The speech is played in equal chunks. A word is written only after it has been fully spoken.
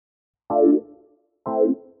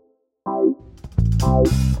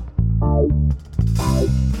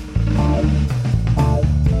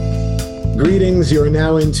Greetings, you are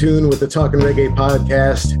now in tune with the Talkin' Reggae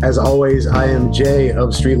podcast. As always, I am Jay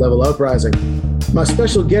of Street Level Uprising. My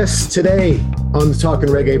special guest today on the Talkin'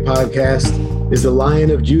 Reggae podcast is the Lion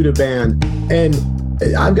of Judah Band. And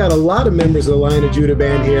I've got a lot of members of the Lion of Judah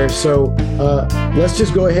Band here, so let's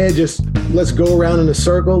just go ahead, let's go around in a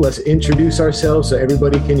circle. Let's introduce ourselves so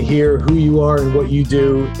everybody can hear who you are and what you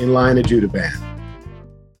do in Lion of Judah Band.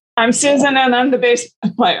 I'm Susan, and I'm the bass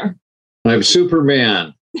player. I'm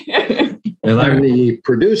Superman, and I'm the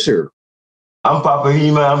producer. I'm Papa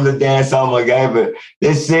Hema. I'm the dance alma guy, but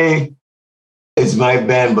they say it's my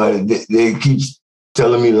band, but they keep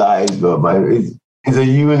telling me lies, but it's a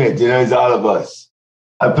unit, it's all of us.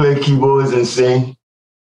 I play keyboards and sing.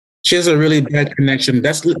 She has a really bad connection.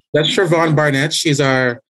 That's Siobhan Barnett. She's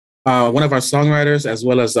our one of our songwriters as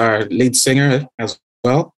well as our lead singer as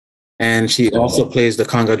well. And she also plays the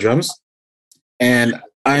conga drums. And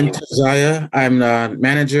I'm Tazaya. I'm the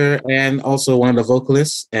manager and also one of the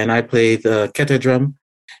vocalists. And I play the kete drum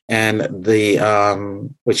and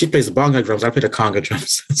she plays the bonga drums. I play the conga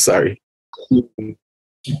drums. Sorry.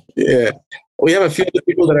 Yeah. We have a few other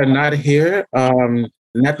people that are not here.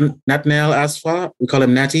 Nathaniel Asfa, we call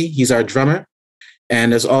him Natty. He's our drummer.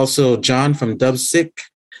 And there's also John from Dubsick.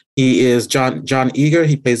 He is John Eager.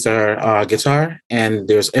 He plays our guitar. And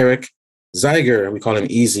there's Eric Zeiger. We call him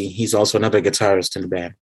Easy. He's also another guitarist in the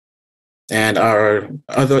band. And our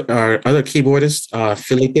other keyboardist,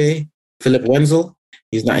 Philip Wenzel.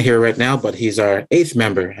 He's not here right now, but he's our 8th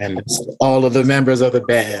member. And it's all of the members of the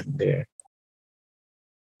band there.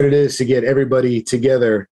 It is to get everybody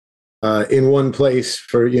together in one place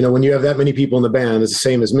for, when you have that many people in the band, it's the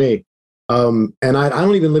same as me. And I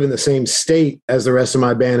don't even live in the same state as the rest of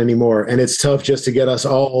my band anymore. And it's tough just to get us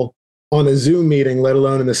all on a Zoom meeting, let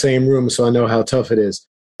alone in the same room. So I know how tough it is.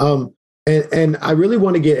 And I really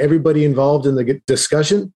want to get everybody involved in the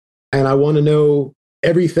discussion. And I want to know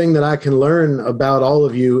everything that I can learn about all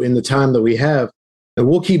of you in the time that we have. And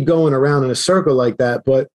we'll keep going around in a circle like that.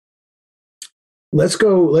 But let's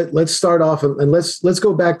go. Let's start off and let's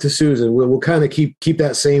go back to Susan. We'll kind of keep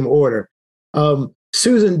that same order.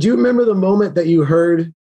 Susan, do you remember the moment that you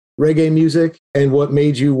heard reggae music and what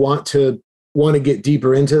made you want to get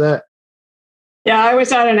deeper into that? Yeah, I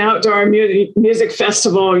was at an outdoor music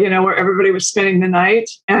festival, where everybody was spending the night.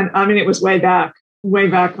 And it was way back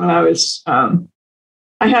when I was, I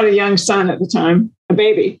had a young son at the time, a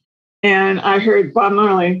baby, and I heard Bob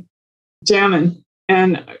Marley jamming.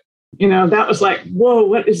 And that was like, whoa,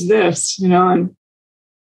 what is this? And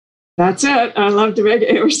that's it. I loved the reggae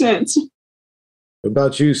ever since. What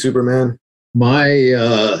about you, Superman? My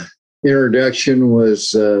introduction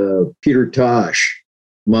was Peter Tosh,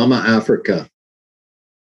 Mama Africa,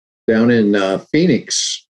 down in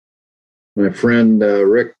Phoenix. My friend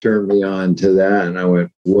Rick turned me on to that, and I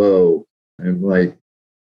went, whoa. I'm like,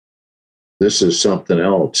 this is something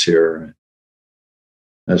else here.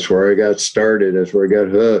 That's where I got started. That's where I got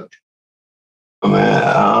hooked.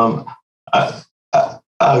 Man, I'll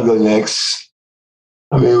go next.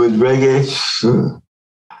 With reggae,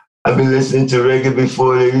 I've been listening to reggae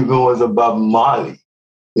before there even was a Bob Marley.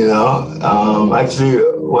 Actually,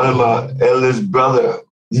 one of my eldest brother,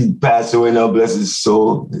 he passed away now, bless his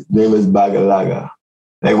soul. His name is Bagalaga.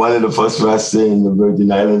 Like one of the first Rasta in the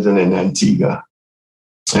Virgin Islands and in Antigua.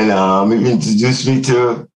 And he introduced me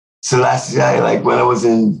to Selassie, like when I was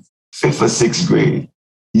in 5th or 6th grade.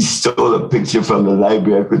 He stole a picture from the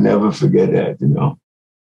library. I could never forget that,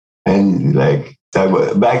 And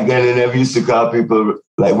back then, they never used to call people,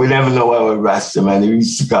 we never know what was Rasta, man. They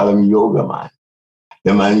used to call him Yoga Man.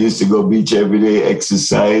 The man used to go beach every day,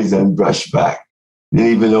 exercise, and brush back.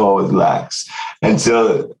 Didn't even know I was lax.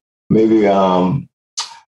 Until maybe The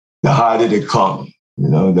Harder They Come,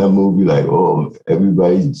 that movie,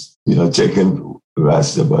 everybody's, checking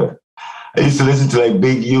Rasta, but I used to listen to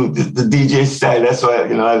Big U, the DJ style. That's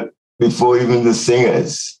why, before even the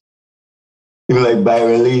singers, even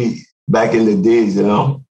Byron Lee back in the days,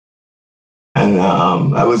 And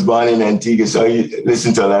I was born in Antigua, so I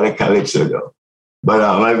listened to a lot of calypso though. But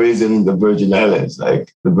I raised in the Virgin Islands, the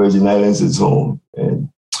Virgin Islands is home. And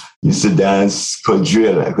used to dance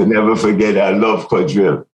quadrille. I could never forget it. I love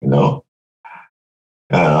quadrille,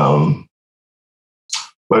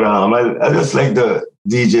 But I just like the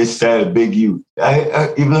DJ style, Big U.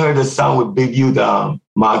 I even heard a song with Big U,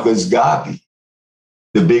 Marcus Garvey,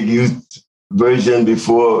 the Big U version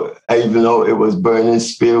before I even know it was Burning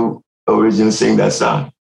Spear originally sing that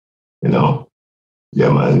song. Yeah,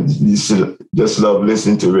 man, used to just love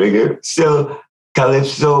listening to reggae. Still,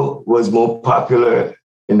 calypso was more popular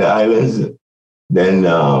in the islands. Then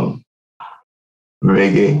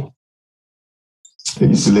reggae. I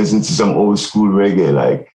used to listen to some old school reggae,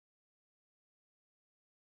 like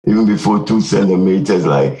even before 2 Centimeters,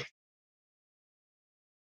 like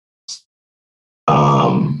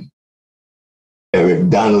Eric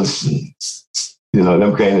Donaldson, you know,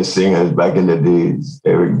 them kind of singers back in the days,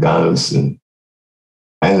 Eric Donaldson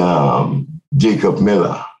and Jacob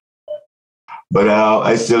Miller. But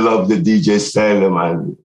I still love the DJ style,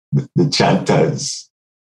 man, the chanters.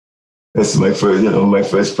 That's my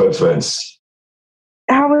first preference.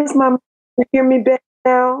 How is my mom? You hear me better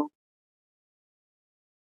now?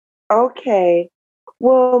 Okay.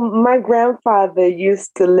 Well, my grandfather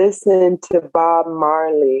used to listen to Bob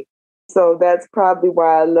Marley. So that's probably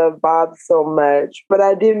why I love Bob so much. But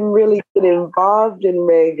I didn't really get involved in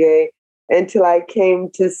reggae until I came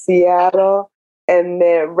to Seattle and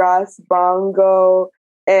met Ross Bongo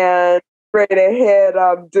and Straight Ahead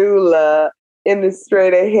Abdullah in the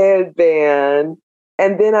Straight Ahead band.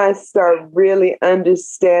 And then I start really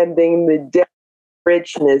understanding the depth and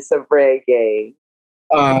richness of reggae.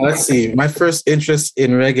 Let's see. My first interest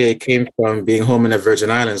in reggae came from being home in the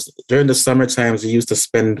Virgin Islands. During the summer times, we used to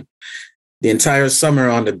spend the entire summer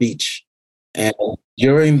on the beach. And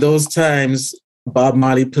during those times, Bob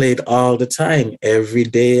Marley played all the time, every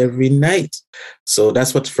day, every night. So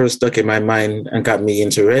that's what first stuck in my mind and got me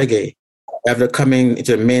into reggae. After coming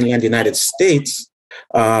into the mainland United States,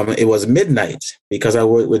 it was Midnight because I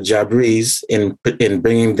worked with Jabriz in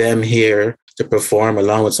bringing them here to perform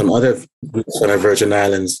along with some other groups on the Virgin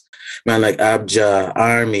Islands, man like Abja,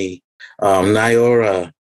 Army,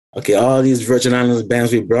 Nyora, okay, all these Virgin Islands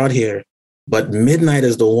bands we brought here. But Midnight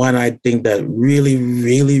is the one I think that really,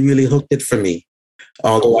 really, really hooked it for me.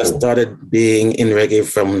 Although I started being in reggae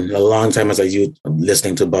from a long time as a youth,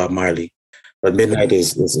 listening to Bob Marley. But Midnight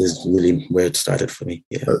is really where it started for me.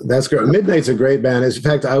 Yeah, that's great. Midnight's a great band. In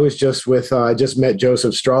fact, I was just with I just met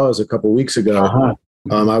Joseph Strauss a couple of weeks ago. Uh-huh.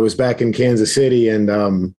 I was back in Kansas City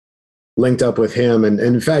and linked up with him. And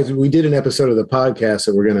in fact, we did an episode of the podcast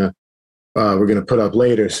that we're gonna put up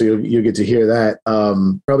later, so you'll get to hear that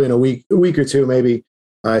probably in a week or two, maybe.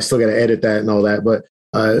 I still got to edit that and all that, but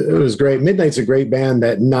it was great. Midnight's a great band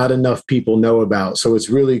that not enough people know about, so it's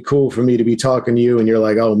really cool for me to be talking to you, and you're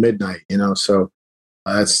like, oh, Midnight, you know. So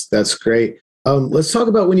that's great. Let's talk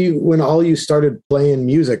about when all you started playing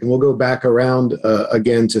music, and we'll go back around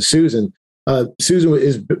again to Susan. Susan,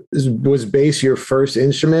 was bass your first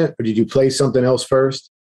instrument, or did you play something else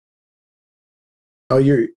first? Oh,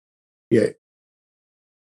 yeah.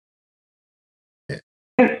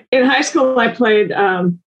 In high school, I played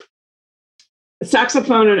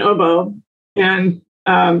saxophone and oboe, and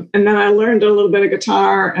then I learned a little bit of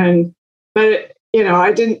guitar. But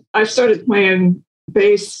I started playing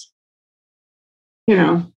bass,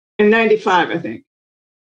 in '95, I think,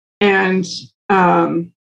 and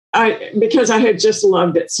because I had just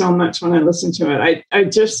loved it so much when I listened to it. I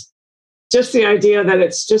just the idea that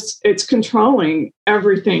it's controlling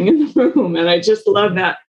everything in the room. And I just love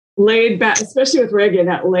that laid back, especially with reggae,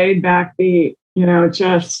 that laid back beat, it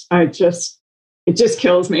just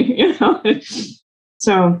kills me,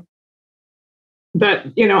 So, but,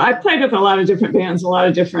 I played with a lot of different bands, a lot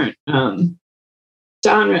of different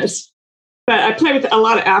genres, but I played with a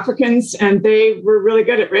lot of Africans and they were really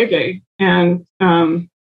good at reggae. And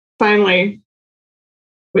finally,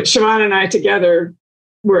 with Siobhan and I together,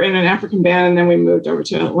 we're in an African band, and then we moved over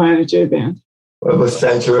to Atlanta J Band. What about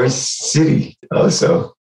Sanctuary City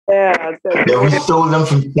also? Yeah, we stole them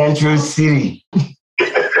from Sanctuary City.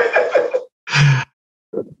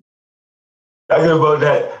 Talking about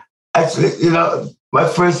that, actually, my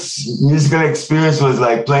first musical experience was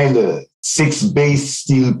like playing the 6-bass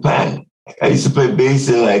steel pan. I used to play bass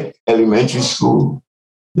in like elementary school,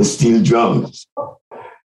 the steel drums.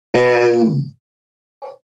 And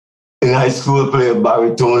in high school, I played a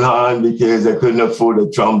baritone horn because I couldn't afford a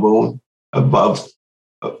trombone, above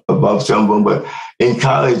trombone. But in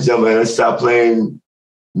college, I stopped playing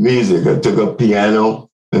music. I took up piano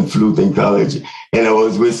and flute in college, and I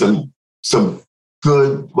was with some of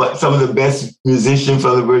the best musicians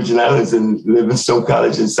from the Virgin Islands in Livingstone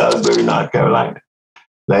College in Salisbury, North Carolina,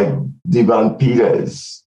 like Devon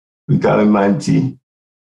Peters, we call him Manti.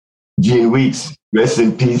 Gene Weeks, rest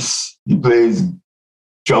in peace. He plays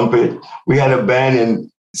trumpet. We had a band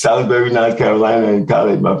in Salisbury, North Carolina in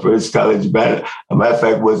college. My first college band, as a matter of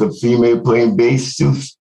fact, was a female playing bass,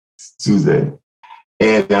 Susan.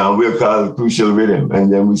 And we were called Crucial Rhythm.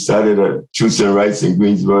 And then we started at Truth and Rights in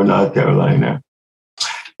Greensboro, North Carolina.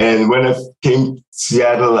 And when I came to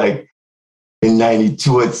Seattle, like in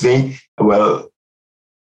 '92, I think,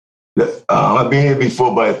 I've been here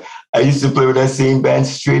before, but I used to play with that same band,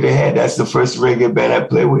 Straight Ahead. That's the first reggae band I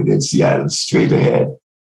played with in Seattle, Straight Ahead.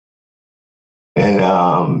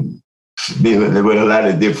 And there were a lot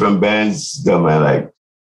of different bands, like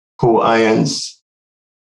Cool Irons.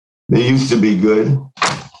 They used to be good.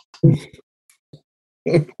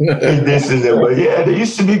 This and that, but yeah, they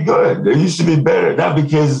used to be good. They used to be better. Not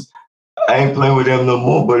because I ain't playing with them no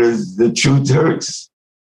more, but it's, the truth hurts.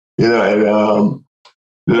 And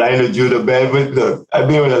the Lion of Judah band, look, I've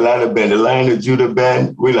been with a lot of bands. The Lion of Judah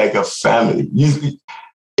band, we're like a family.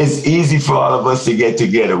 It's easy for all of us to get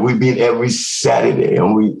together. We meet every Saturday,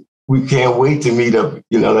 and we can't wait to meet up.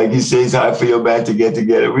 Like you say, it's hard for your band to get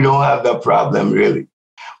together. We don't have that problem, really.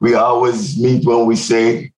 We always meet when we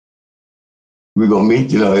say we're going to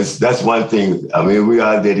meet. That's one thing. I mean, we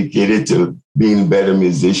are dedicated to being a better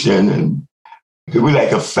musician, and we're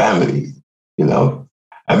like a family,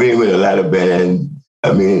 I've been with a lot of bands.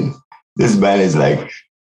 I mean, this band is like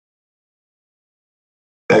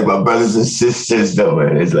my brothers and sisters, though,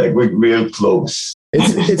 man. It's like we're real close.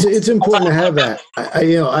 It's important to have that.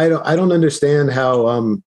 I don't understand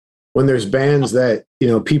how when there's bands that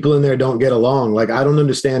people in there don't get along. Like, I don't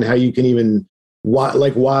understand how you can even why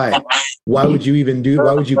would you even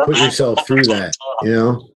why would you put yourself through that?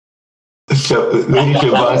 So Lady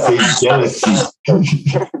Siobhan says jealousy.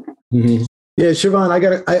 Mm-hmm. Yeah, Siobhan,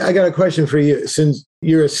 I got a question for you. Since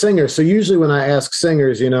you're a singer, so usually when I ask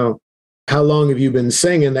singers, how long have you been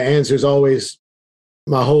singing? The answer is always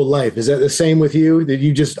my whole life. Is that the same with you? Did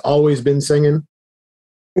you just always been singing?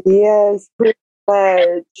 Yes, pretty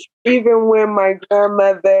much. Even when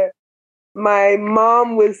my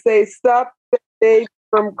mom would say, "Stop the baby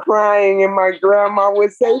from crying," and my grandma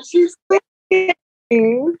would say, "She's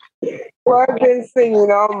singing." Well, I've been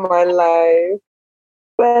singing all my life.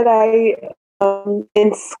 But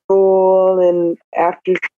in school and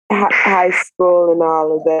after high school and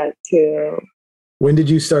all of that too. When did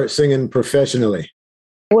you start singing professionally?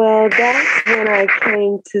 Well, that's when I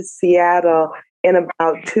came to Seattle in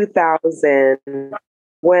about 2000,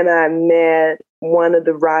 when I met one of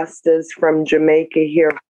the Rastas from Jamaica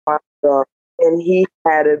here, and he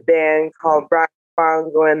had a band called Rock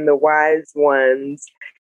Bongo and the Wise Ones.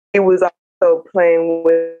 He was also playing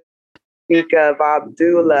with of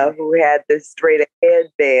Abdullah, who had the Straight Ahead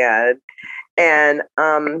band, and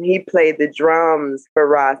he played the drums for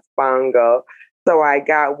Ras Bongo. So I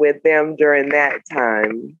got with them during that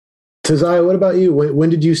time. Tazaya, what about you? When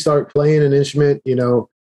did you start playing an instrument?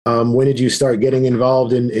 When did you start getting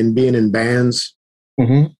involved in being in bands?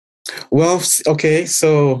 Mm-hmm. Well, okay,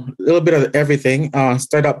 so a little bit of everything.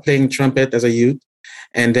 Started out playing trumpet as a youth,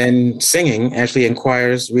 and then singing, actually in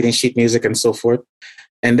choirs, reading sheet music, and so forth.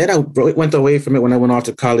 And then I went away from it when I went off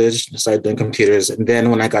to college, started doing computers. And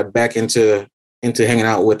then when I got back into hanging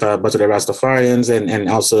out with a bunch of the Rastafarians and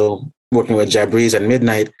also working with Jabriz and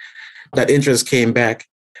Midnight, that interest came back.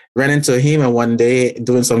 Ran into Hema one day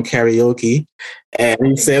doing some karaoke, and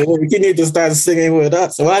he said, "Well, you need to start singing with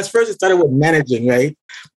us." So at first it started with managing, right?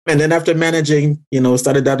 And then after managing,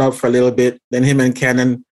 started that out for a little bit. Then him and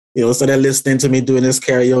Cannon, started listening to me doing this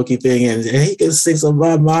karaoke thing, and he can sing some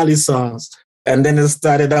Bob Marley songs. And then it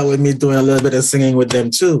started out with me doing a little bit of singing with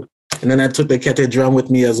them too. And then I took the Kete drum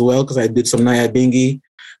with me as well, because I did some Nyabingi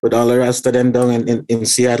with all the Rasta them down in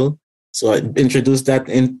Seattle. So I introduced that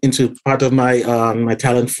into part of my my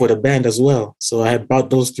talent for the band as well. So I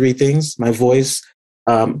brought those three things: my voice,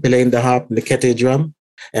 playing the harp, the Kete drum,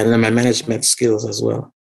 and then my management skills as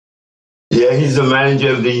well. Yeah, he's the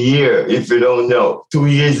manager of the year, if you don't know. 2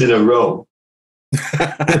 years in a row.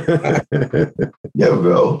 Yeah,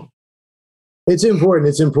 bro. It's important.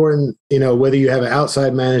 It's important, whether you have an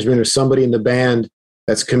outside management or somebody in the band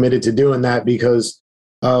that's committed to doing that, because,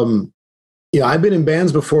 I've been in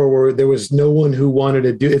bands before where there was no one who wanted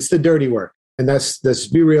to do it's the dirty work. And let's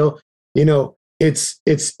be real. It's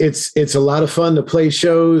a lot of fun to play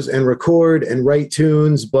shows and record and write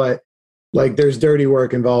tunes, but like there's dirty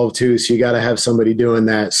work involved too. So you got to have somebody doing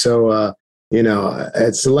that. So,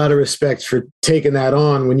 it's a lot of respect for taking that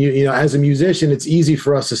on. When as a musician, it's easy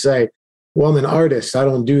for us to say, well, I'm an artist, I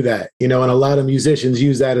don't do that, and a lot of musicians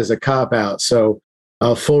use that as a cop-out. So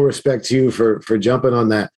full respect to you for jumping on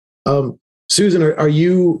that. Susan, are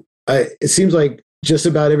you, it seems like just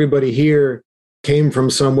about everybody here came from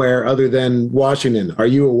somewhere other than Washington. Are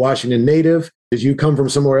you a Washington native? Did you come from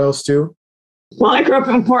somewhere else too? Well, I grew up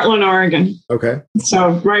in Portland, Oregon. Okay.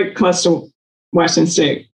 So right close to Washington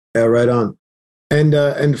State. Yeah, right on.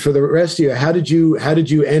 And for the rest of you, how did you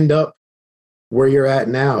end up where you're at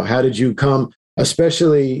now? How did you come,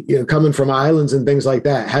 especially coming from islands and things like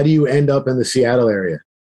that? How do you end up in the Seattle area?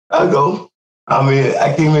 I'll go. I mean,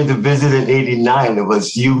 I came in to visit in '89. It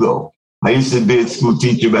was Hugo. I used to be a school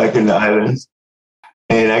teacher back in the islands.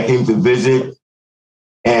 And I came to visit,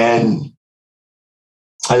 and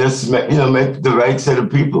I just met the right set of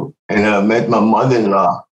people. And I met my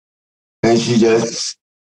mother-in-law. And she just,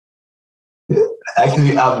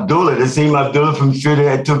 actually Abdullah, the same Abdullah from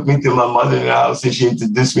Trinidad, took me to my mother-in-law's house, and she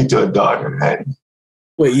introduced me to her daughter. And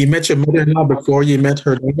Wait, you met your mother-in-law before you met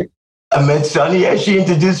her daughter? I met Sonny, and she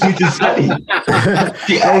introduced me to Sonny.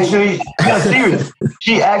 She actually, no, serious.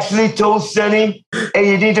 She actually told Sonny,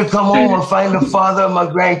 hey, you need to come home and find the father of my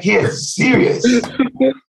grandkids. Serious.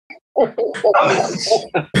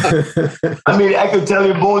 I mean, I could tell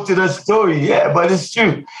you more to the story, yeah, but it's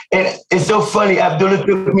true. And it's so funny. Abdullah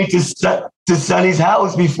took me to Sonny's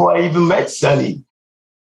house before I even met Sonny,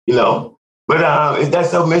 you know. But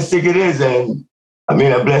that's how mystic it is. And I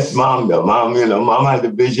mean, I bless mom, though. Mom had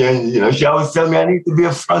the vision. You know, she always tell me I need to be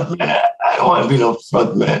a front man. I don't want to be no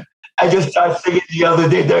front man. I just started singing the other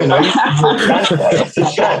day. You know, I used to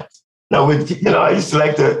chant. Now, I used to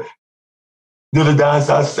like to do the dance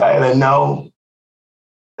outside, and now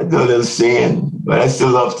I do a little singing, but I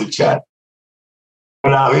still love to chat.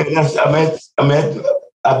 But I met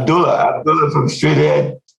Abdullah from Straight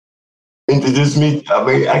Ahead. Introduced me. I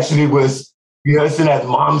mean, actually was rehearsing at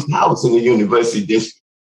mom's house in the university district.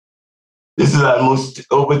 This is almost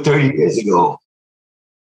over 30 years ago.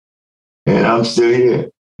 And I'm still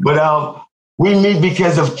here. But we meet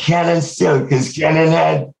because of Cannon still, because Cannon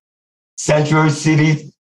had Sanctuary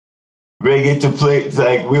City reggae to play. It's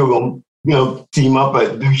like we were going to, team up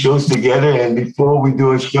and do shows together. And before we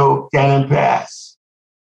do a show, Cannon passed.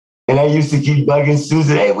 And I used to keep bugging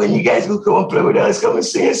Susan, hey, when you guys will come and play with us, come and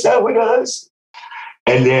sing a song with us.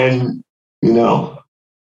 And then,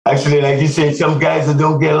 actually, like you said, some guys that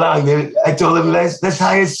don't get along, I told them, let's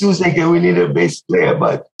hire Susan because we need a bass player,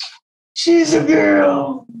 but she's a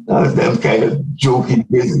girl. That was them kind of jokey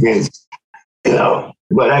business,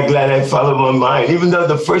 But I'm glad I followed my mind. Even though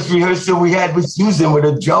the first rehearsal we had with Susan with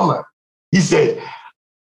a drummer, he said,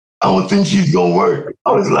 I don't think she's going to work.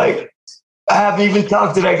 I was like, I haven't even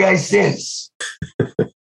talked to that guy since.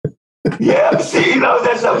 Yeah, see,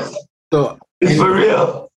 that's how it's for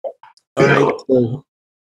real. All right.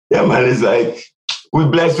 Yeah, man, it's like, we're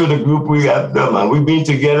blessed with the group we have done, man. We've been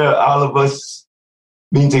together, all of us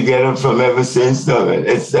been together from ever since, though, man.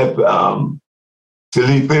 Except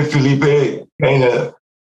Felipe kind of,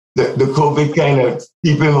 the COVID kind of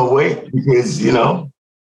keep him away because,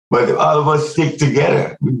 but all of us stick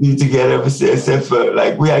together. We've been together ever since, except for,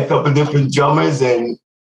 we had a couple different drummers, and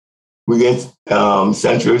we get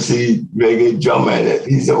Central City reggae drummer.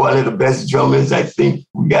 He's one of the best drummers, I think.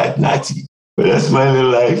 We got Natty. But that's my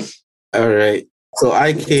little life. All right. So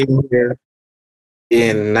I came here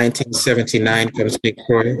in 1979 from Snake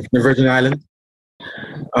Croix, the Virgin Islands.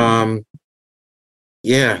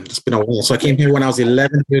 It's been a while. So I came here when I was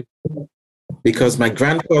 11 years old because my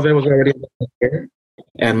grandfather was already here,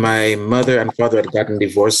 and my mother and father had gotten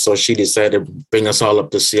divorced. So she decided to bring us all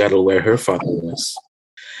up to Seattle where her father was.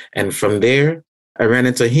 And from there, I ran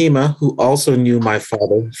into Hema, who also knew my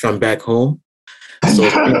father from back home. So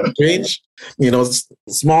strange,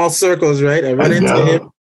 small circles, right? I ran into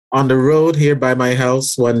him on the road here by my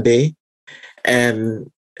house one day.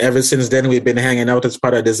 And ever since then, we've been hanging out as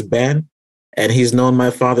part of this band. And he's known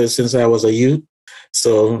my father since I was a youth.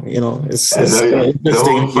 So, it's interesting.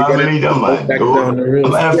 Family, back down the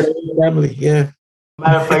road. Family, yeah.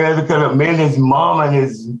 Matter of fact, because me and his mom and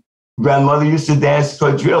his grandmother used to dance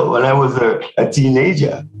quadrille when I was a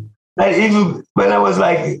teenager. And even when I was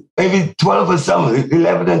maybe 12 or something,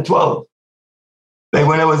 11 and 12,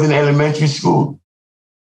 when I was in elementary school.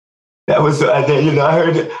 That was, I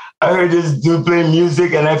heard this dude playing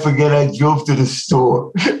music, and I forget I drove to the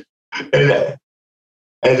store. and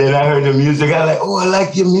then I heard the music. I I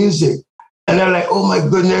like your music. And I'm like, oh my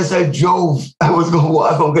goodness, I drove. I was going to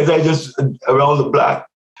walk home because I just around the block.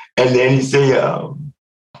 And then he said,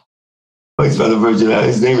 he's from the Virgin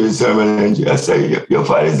Islands. His name is Herman Andrew. I say, your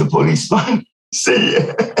father is the policeman? He said,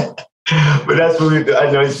 yeah. But that's what I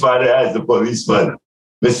know his father as the policeman,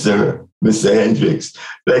 Mr. Hendricks.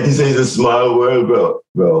 Like he says, it's a small world,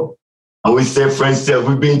 bro. And we stay friends still.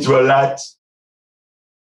 We've been through a lot.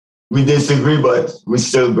 We disagree, but we're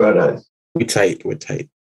still brothers. We're tight.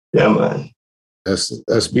 Yeah, man.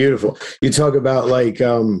 That's beautiful. You talk about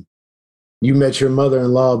you met your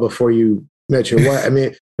mother-in-law before you met your wife. I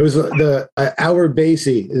mean, it was Albert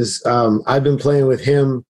Basie is, I've been playing with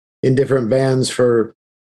him in different bands for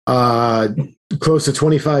close to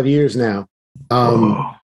 25 years now.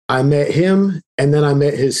 I met him, and then I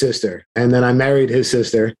met his sister, and then I married his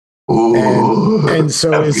sister. Ooh. And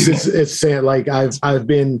so it's saying like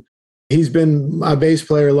he's been my bass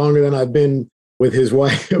player longer than I've been with his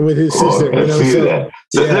wife, with his sister. I feel that.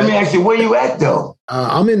 So yeah. let me ask you, where you at though?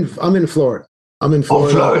 I'm in Florida. I'm in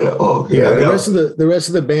Florida. Oh, Florida. Oh, okay. Yeah. The rest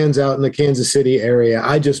of the band's out in the Kansas City area.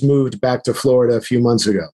 I just moved back to Florida a few months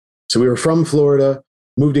ago. So we were from Florida,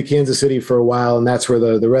 moved to Kansas City for a while, and that's where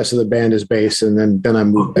the rest of the band is based. And then I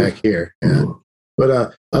moved back here. Yeah.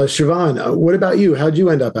 But Siobhan, what about you? How'd you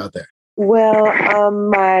end up out there? Well,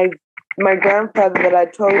 my grandfather that I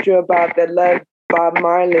told you about that loved Bob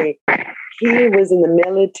Marley, he was in the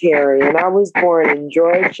military, and I was born in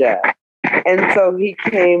Georgia. And so he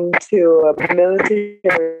came to a military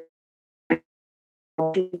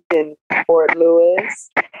in Fort Lewis.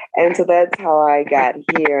 And so that's how I got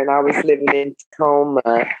here. And I was living in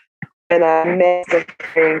Tacoma. And I met the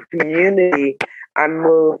community. I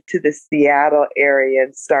moved to the Seattle area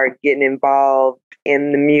and started getting involved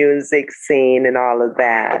in the music scene and all of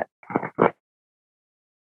that.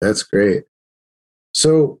 That's great.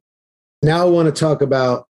 So now I want to talk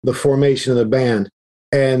about the formation of the band.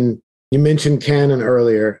 And you mentioned Cannon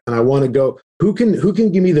earlier, and I want to go, who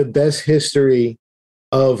can give me the best history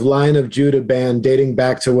of Lion of Judah band dating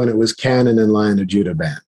back to when it was Cannon and Lion of Judah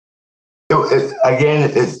band? So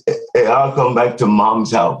it all come back to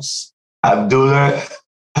Mom's house. Abdullah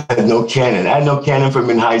had no Cannon. I had no Cannon from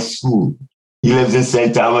in high school. He lives in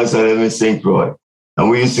St. Thomas, I live in St. Croix. And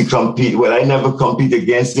we used to compete. Well, I never compete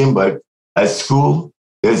against him, but at school,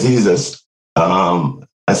 because he's a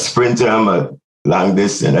sprinter, I'm a long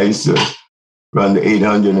distance. I used to run the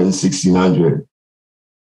 800 and 1600.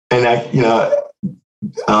 And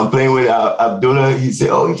I'm playing with Abdullah. He said,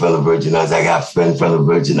 "Oh, you're from the Virgin Islands." I got a friend from the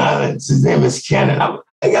Virgin Islands. His name is Cannon.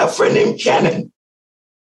 I got a friend named Cannon.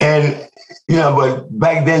 And, but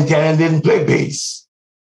back then, Cannon didn't play bass.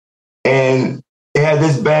 And they had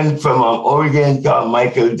this band from Oregon called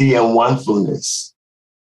Michael D. and Wonderfulness.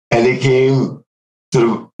 And they came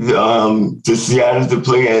to Seattle to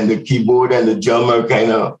play, and the keyboard and the drummer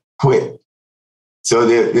kind of quit. So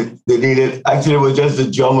they needed, actually it was just the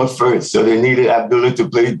drummer first. So they needed Abdullah to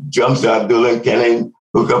play drums. So Abdullah and Cannon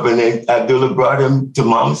hook up, and then Abdullah brought him to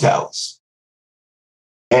Mom's house.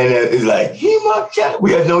 And it's like,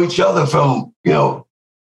 we had known each other from in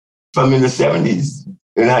the 70s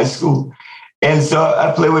in high school. And so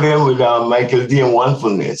I played with him with Michael D. and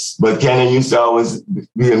Wonderfulness. But Cannon used to always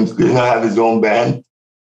have his own band.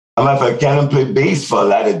 I'm matter of fact, Cannon played bass for a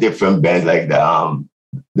lot of different bands, like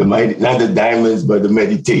the Mighty, not the Diamonds, but the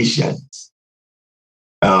Meditations.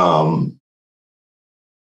 A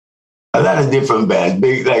lot of different bands.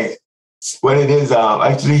 Big, like what it is.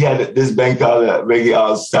 Actually, he had this band called Reggae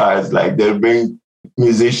All Stars. Like they'll bring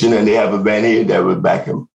musicians and they have a band here that would back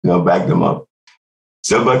them up.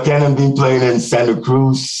 So, but Cannon been playing in Santa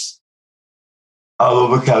Cruz, all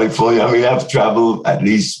over California. I mean, I've traveled at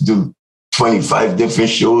least to 25 different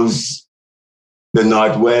shows, the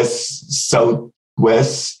Northwest,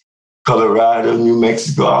 Southwest, Colorado, New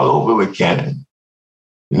Mexico, all over with Cannon.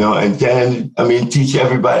 And Cannon, teach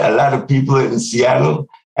everybody, a lot of people in Seattle,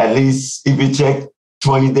 at least if you check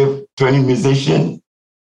 20 musicians,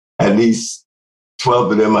 at least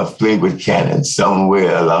 12 of them have played with Cannon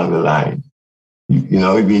somewhere along the line. He's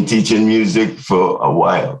been teaching music for a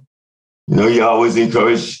while. You always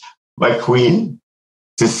encourage my queen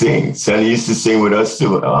to sing. Sonny used to sing with us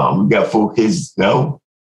too. We got 4 kids now,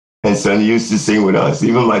 and Sonny used to sing with us.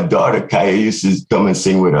 Even my daughter, Kaya, used to come and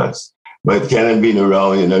sing with us. But Cannon being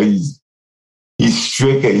around, he's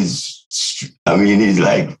strict. He's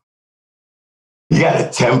like, he got a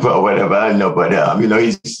temper or whatever, I don't know, but,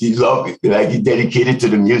 he's loved, like he's dedicated to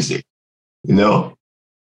the music,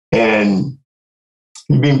 and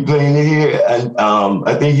he's been playing it here. And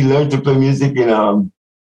I think he learned to play music in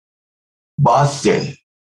Boston.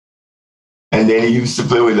 And then he used to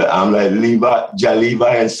play with like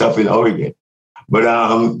Levi and stuff in Oregon. But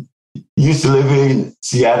he used to live in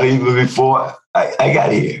Seattle even before I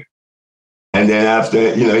got here. And then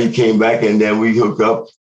after, he came back, and then we hooked up.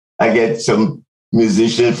 I get some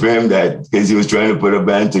musicians for him because he was trying to put a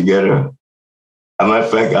band together. As a matter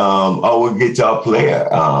of fact, our guitar player,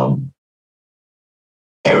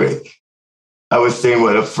 Eric. I was staying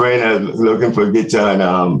with a friend. I was looking for a guitar,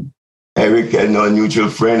 and Eric had no mutual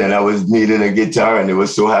friend, and I was needing a guitar, and it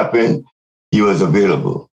was so happened he was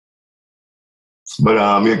available. But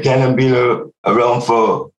Cannon been around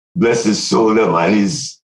for, bless his soul, man.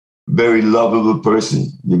 He's a very lovable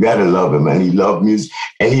person. You gotta love him, man. He loves music,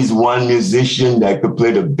 and he's one musician that could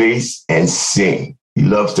play the bass and sing. He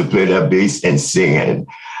loves to play that bass and sing, and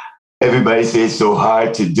everybody says it's so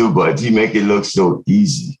hard to do, but he make it look so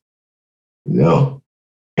easy,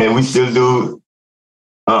 And we still do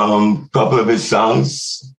a couple of his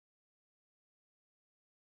songs.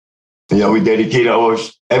 You know, we dedicate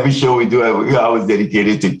every show we do, we always dedicate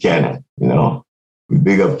it to Cannon, you know. We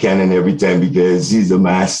big up Cannon every time because he's a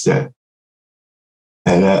master.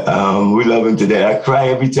 And we love him to death. I cry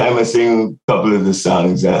every time I sing a couple of the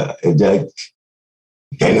songs. That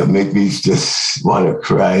kind of make me just want to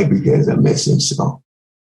cry because I miss him so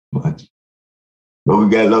much. But we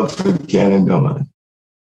got love for Cannon, though, man.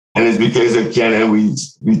 And it's because of Cannon we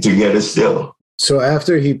together still. So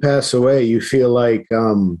after he passed away, you feel like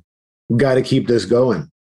got to keep this going.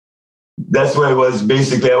 That's what it was.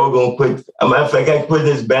 Basically, I was going to quit. As a matter of fact, I quit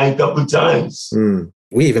this band a couple of times.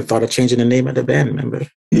 We even thought of changing the name of the band, remember?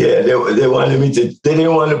 Yeah, they wanted me to. They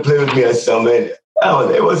didn't want to play with me or something.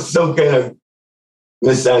 It was some kind of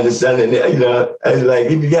misunderstanding. You know, I was like,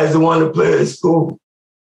 if you guys don't want to play, it's cool.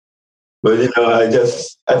 But you know,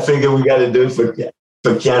 I figured we got to do it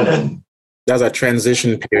for Cannon. That was a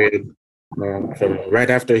transition period from right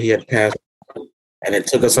after he had passed, and it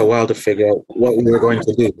took us a while to figure out what we were going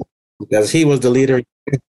to do because he was the leader.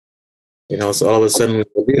 You know, so all of a sudden we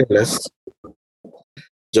were leaderless.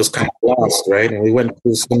 Just kind of lost, right? And we went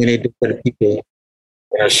through so many different people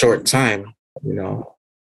in a short time, you know,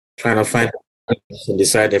 trying to find and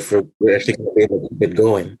decide if we're actually going to be able to keep it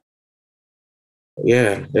going.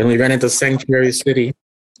 Yeah. Then we ran into Sanctuary City,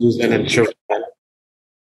 Susan and Siobhan.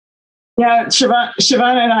 Yeah,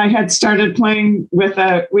 Siobhan and I had started playing with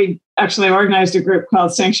we actually organized a group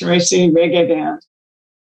called Sanctuary City Reggae Band.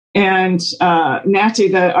 And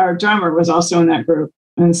Natty, our drummer, was also in that group.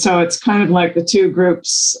 And so it's kind of like the two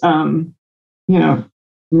groups, you know,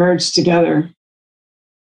 merged together.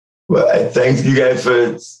 Well, I thank you guys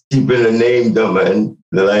for keeping the name, though, man,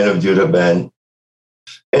 the Lion of Judah band.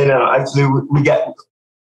 And actually,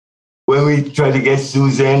 when we tried to get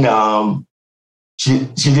Susan, she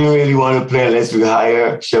didn't really want to play unless we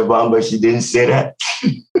hire Siobhan, but she didn't say that.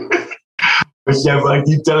 But Siobhan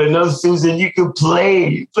keep telling, no, Susan, you can play.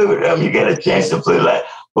 You play with them. You get a chance to play like.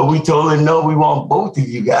 But we told her, no, we want both of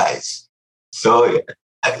you guys. So,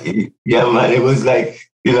 yeah, man, it was like,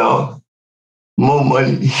 you know, more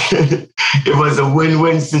money. It was a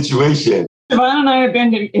win-win situation. Siobhan and I have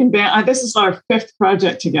been in band. This is our 5th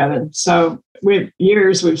project together. So we've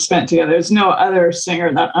spent together. There's no other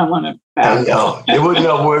singer that I want to back. I know. It would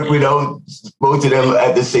not work without both of them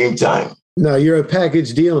at the same time. No, you're a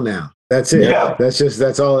package deal now. That's it. Yeah. That's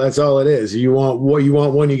all it is. You want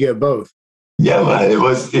one, you get both. Yeah, man, it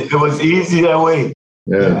was easy that way.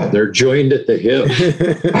 Yeah, they're joined at the hip.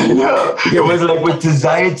 Yeah, it was like with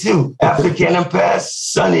Tazaya too. After Cannon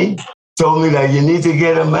passed, Sonny told me that you need to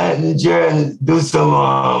get a manager and do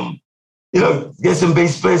some, you know, get some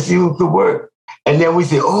bass players who could work. And then we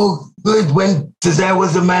said, oh, good. When Tazaya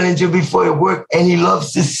was a manager before it worked, and he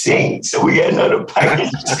loves to sing, so we got another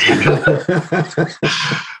package.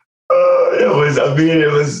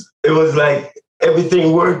 It was like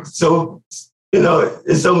everything worked so. You know,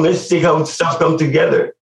 it's so mystic how stuff come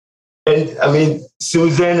together. And I mean,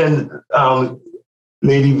 Susan and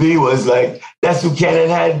Lady V was like, that's who Cannon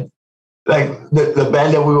had, like the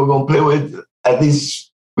band that we were going to play with. At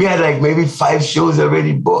least we had like maybe 5 shows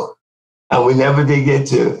already booked, and we never did get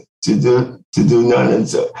to do none. And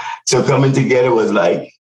so coming together was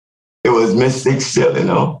like, it was mystic still, you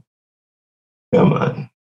know. Yeah, man.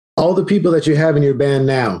 All the people that you have in your band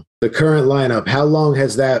now, the current lineup, how long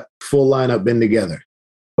has that full lineup been together?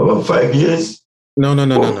 About 5 years? No.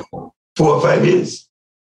 4 or 5 years.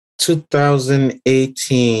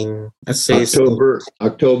 2018. Let's say October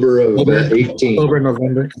of 18.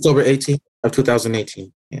 October 18 of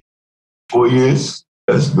 2018. Yeah. 4 years.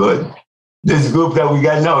 That's good. This group that we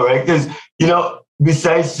got now, right? Because, you know,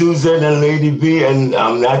 besides Susan and Lady V and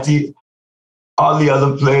Natty, all the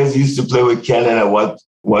other players used to play with Cannon at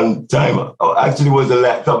one time. Actually, was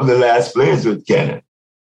a couple of the last players with Cannon.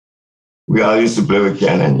 We all used to play with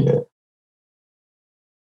Cannon, yeah.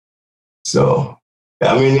 So,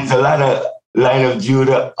 I mean, there's a lot of Lion of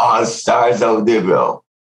Judah all-stars out there, bro.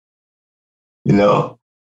 You know,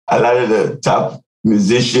 a lot of the top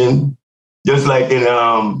musicians, just like in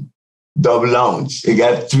Dub Lounge, they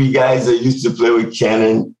got 3 guys that used to play with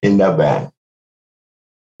Cannon in that band.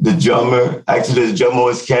 The drummer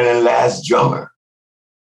was Cannon's last drummer.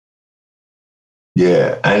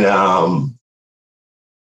 Yeah, and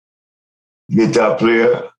guitar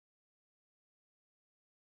player.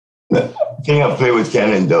 I think I played with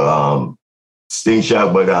Cannon, the Sting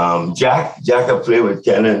Shot, but Jack I played with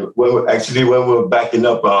Cannon when we were backing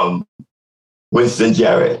up Winston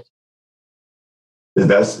Jarrett.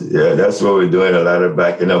 That's what we're doing, a lot of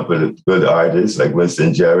backing up with good artists like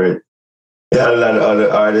Winston Jarrett, had a lot of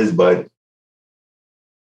other artists, but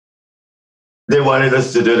they wanted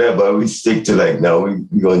us to do that, but we stick to like, no, we're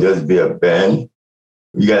going to just be a band.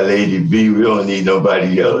 We got Lady B. We don't need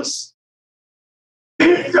nobody else.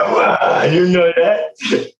 Come on, you know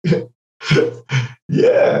that?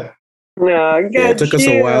 Yeah. No, It took us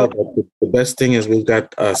a while, but the best thing is we've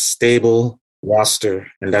got a stable roster,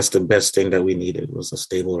 and that's the best thing that we needed was a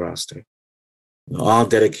stable roster. All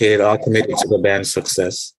dedicated, all committed to the band's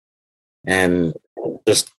success, and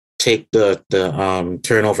just take the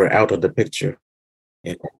turnover out of the picture,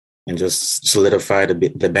 and just solidify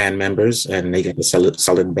the band members and make it a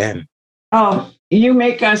solid band. Oh, you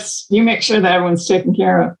make sure that everyone's taken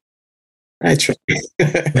care of. I try.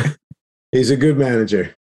 He's a good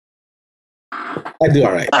manager. I do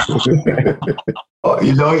all right. Oh,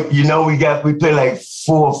 we play like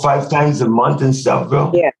 4 or 5 times a month and stuff,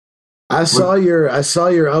 bro. Yeah. I saw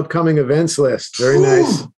your upcoming events list. Very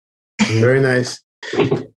nice. Very nice.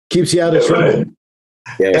 Keeps you out of trouble. Right.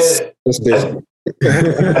 Yes.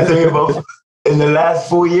 I think about in the last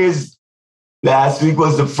 4 years, last week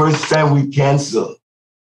was the first time we canceled.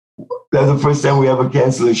 That's the first time we ever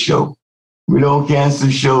canceled a show. We don't cancel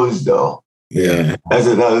shows though. Yeah. That's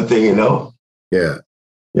another thing, Yeah.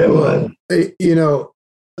 Yeah, man. The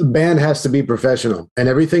band has to be professional, and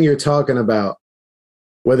everything you're talking about,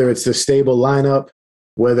 whether it's the stable lineup,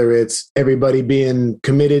 whether it's everybody being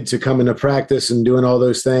committed to coming to practice and doing all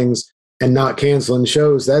those things and not canceling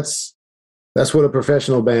shows, that's what a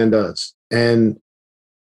professional band does. And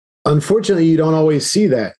unfortunately, you don't always see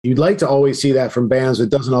that. You'd like to always see that from bands, but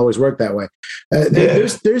it doesn't always work that way.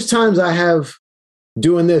 There's times I have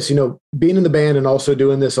doing this, being in the band and also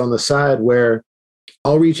doing this on the side where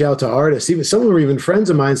I'll reach out to artists, even some of them are even friends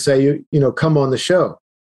of mine, say, come on the show,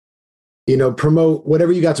 promote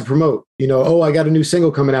whatever you got to promote, oh, I got a new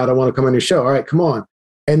single coming out. I want to come on your show. All right, come on.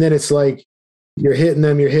 And then it's like, you're hitting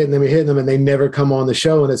them, and they never come on the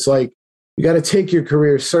show. And it's like, you got to take your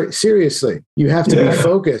career seriously. You have to be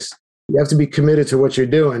focused. You have to be committed to what you're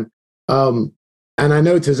doing. And I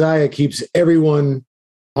know Tazaya keeps everyone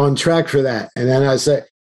on track for that. And then I say,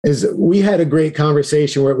 we had a great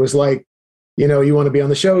conversation where it was like, you want to be on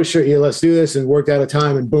the show? Sure. Yeah, let's do this. And worked out a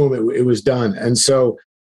time and boom, it was done. And so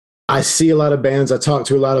I see a lot of bands. I talk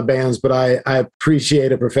to a lot of bands, but I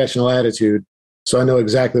appreciate a professional attitude. So I know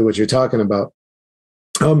exactly what you're talking about.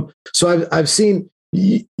 So I've seen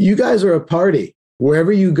you guys are a party.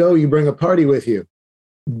 Wherever you go, you bring a party with you.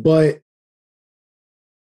 But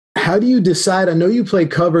how do you decide? I know you play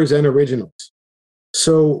covers and originals.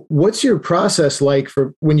 So what's your process like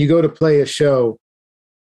for when you go to play a show?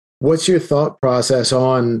 What's your thought process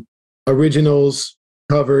on originals,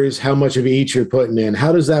 covers, how much of each you're putting in?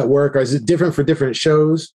 How does that work? Or is it different for different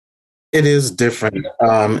shows? It is different.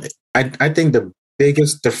 I think the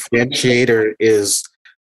biggest differentiator is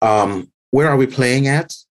where are we playing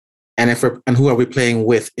at, and who are we playing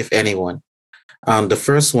with, if anyone. The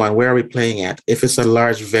first one, where are we playing at? If it's a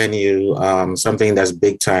large venue, something that's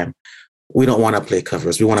big time, we don't want to play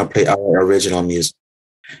covers. We want to play our original music.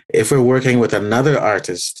 If we're working with another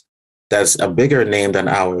artist that's a bigger name than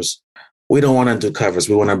ours, we don't want to do covers.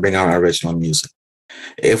 We want to bring our original music.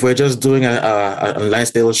 If we're just doing a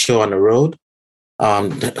nice little show on the road,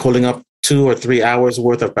 holding up 2 or 3 hours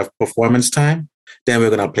worth of performance time, then we're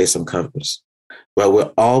going to play some covers. But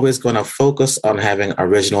we're always going to focus on having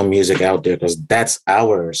original music out there because that's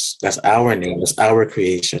ours. That's our name. That's our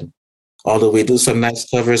creation. Although we do some nice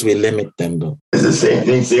covers, we limit them though. It's the same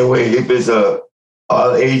thing, same way. If it's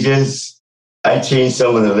all ages, I change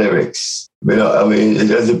some of the lyrics. It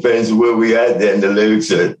just depends where we at. Then the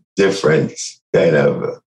lyrics are different, kind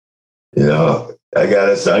of. I got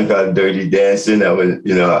a song called "Dirty Dancing."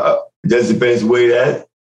 It just depends where you're at.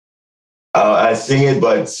 I sing it,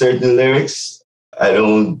 but certain lyrics I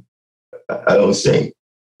don't sing.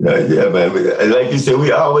 Yeah, man. Like you said,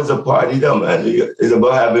 we always a party, though, man. It's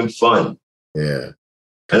about having fun. Yeah.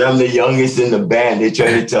 And I'm the youngest in the band. They try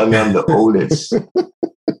to tell me I'm the oldest.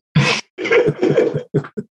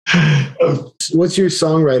 What's your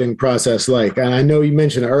songwriting process like? And I know you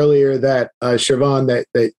mentioned earlier that Siobhan,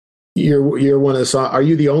 that you're one of the Are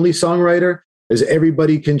you the only songwriter? Does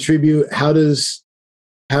everybody contribute? How does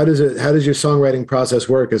your songwriting process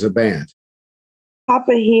work as a band?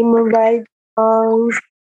 Papa Hema writes songs.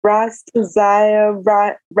 Ras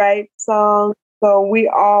Tazaya write songs. So we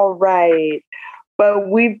all write. But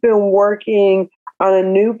we've been working on a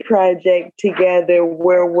new project together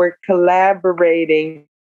where we're collaborating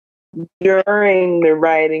during the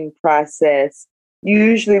writing process.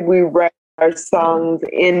 Usually we write our songs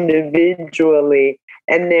individually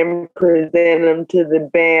and then present them to the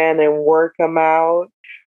band and work them out.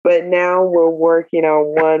 But now we're working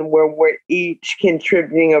on one where we're each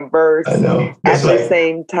contributing a verse I know. at the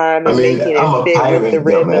same time and making I'm it fit a pirate, with the though,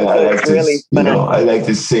 rhythm. man. So it's really fun. I like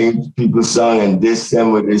to sing people's song and diss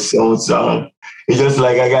them with their own song. It's just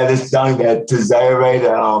like I got this song that Desire write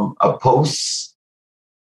a post,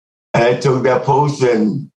 and I took that post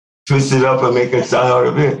and twist it up and make a song out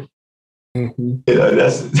of it. Mm-hmm. You know,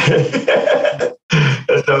 that's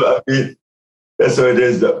that's what I mean. That's what it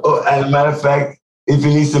is. Though. Oh, as a matter of fact, if you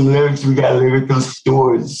need some lyrics, we got lyrical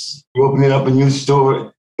stores. We're opening up a new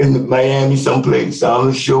store in Miami, someplace. I'm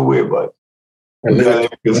not sure where, but we got a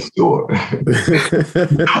lyrical store.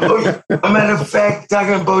 Oh, a matter of fact,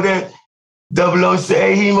 talking about that, Double O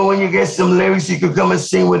said, "Hey, Hemo, when you get some lyrics, you could come and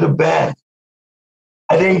sing with a band."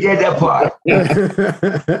 I didn't get that part.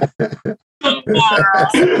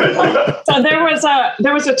 So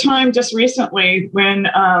there was a time just recently when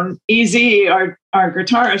EZ, our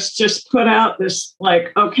guitarist, just put out this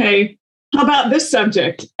like, okay, how about this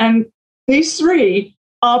subject? And these three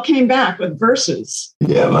all came back with verses.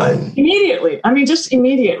 Yeah, man. Immediately. I mean, just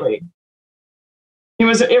immediately.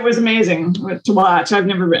 It was amazing to watch. I've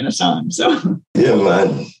never written a song, so. Yeah,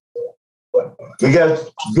 man. We got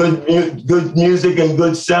good music and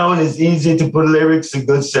good sound. It's easy to put lyrics and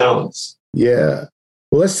good sounds. Yeah.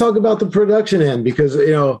 Well, let's talk about the production end, because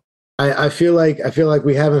you know I feel like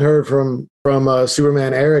we haven't heard from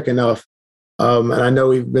Superman Eric enough, and I know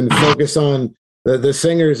we've been focused on the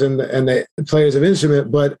singers and the players of instrument.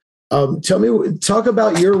 But talk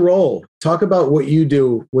about your role. Talk about what you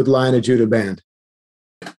do with Lion of Judah Band.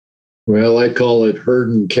 Well, I call it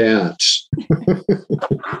herding cats.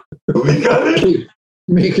 We got it.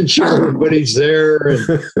 Making sure everybody's there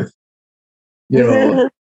and, you know,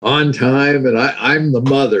 on time. And I'm the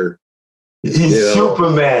mother. He's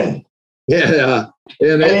Superman. Yeah.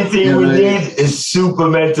 And anything we need is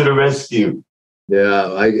Superman to the rescue.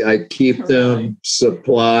 Yeah. I keep them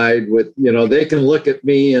supplied with, you know, they can look at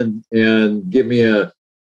me and give me a,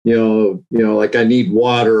 you know, like I need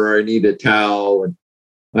water or I need a towel. And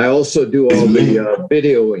I also do all the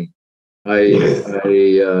videoing. I'm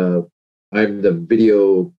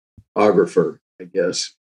the videographer, I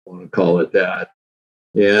guess I want to call it that.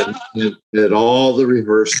 And at all the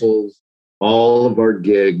rehearsals, all of our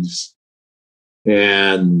gigs,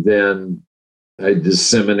 and then I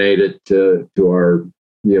disseminate it to our,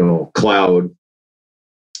 you know, cloud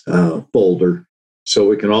folder, so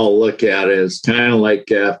we can all look at it. It's kind of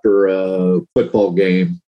like after a football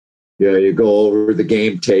game. You know, you go over the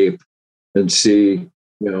game tape and see,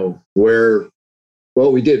 you know,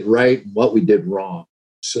 what we did right and what we did wrong.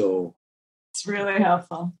 So it's really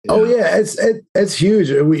helpful. Yeah. Oh yeah, it's huge.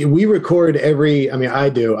 We record every. I mean, I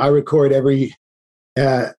do. I record every.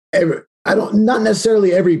 I don't, not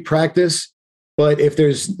necessarily every practice, but if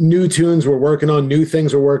there's new tunes we're working on, new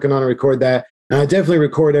things we're working on, I record that. And I definitely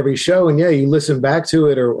record every show. And yeah, you listen back to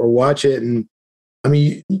it or watch it, and I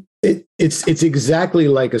mean, it's exactly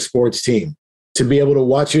like a sports team to be able to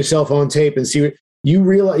watch yourself on tape and see. You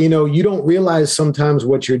realize, you know, you don't realize sometimes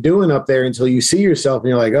what you're doing up there until you see yourself and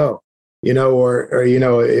you're like, oh, you know, or you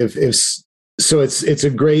know, if so, it's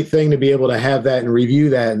a great thing to be able to have that and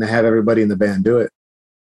review that and to have everybody in the band do it.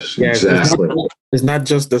 Yeah, exactly. It's not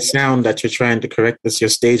just the sound that you're trying to correct; it's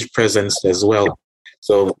your stage presence as well.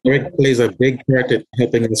 So Eric plays a big part in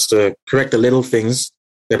helping us to correct the little things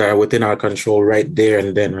that are within our control right there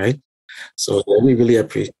and then, right? So we really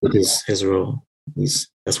appreciate his role.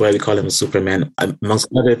 That's why we call him Superman. Amongst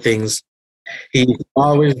other things, he's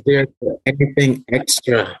always there for anything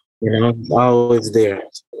extra. You know, he's always there.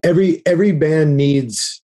 Every band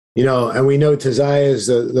needs, you know, and we know Tazaya is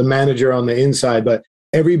the manager on the inside, but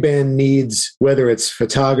every band needs, whether it's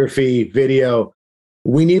photography, video,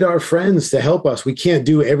 we need our friends to help us. We can't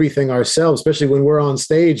do everything ourselves, especially when we're on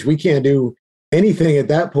stage. We can't do anything at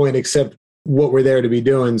that point except what we're there to be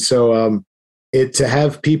doing. So to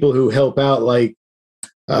have people who help out like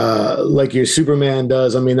your Superman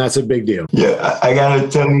does, I mean, that's a big deal. Yeah, I gotta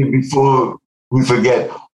tell you before we forget,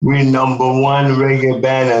 we're number one reggae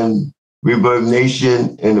band and Reverb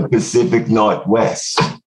Nation in the Pacific Northwest.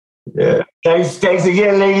 Yeah. Thanks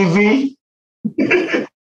again, Lady V.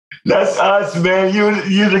 That's us, man.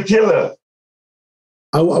 You're the killer.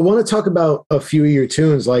 I want to talk about a few of your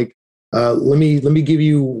tunes. Like, let me give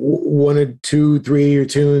you 1 or 2, 3 of your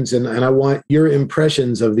tunes, and I want your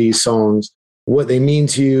impressions of these songs, what they mean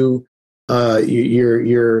to you,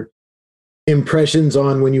 your impressions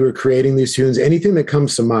on when you were creating these tunes, anything that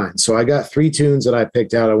comes to mind. So I got 3 tunes that I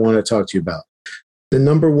picked out I want to talk to you about. The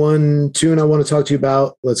number 1 tune I want to talk to you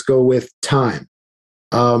about, let's go with Time.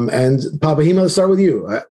 And Papa Hemo, let's start with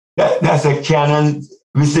you. That's a canon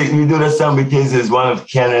we do the song because it's one of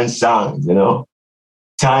Kenan's songs, you know.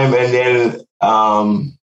 Time, and then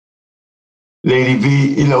Lady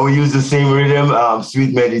V, you know, we use the same rhythm,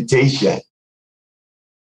 Sweet Meditation.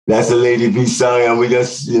 That's a Lady V song, and we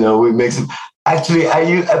just, you know, we mix it. Actually,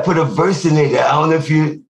 I put a verse in it. I don't know if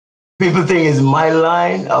people think it's my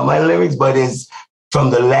line or my lyrics, but it's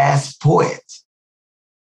from The Last Poet.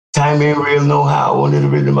 Time ain't real no how, only the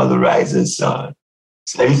rhythm of the rising sun.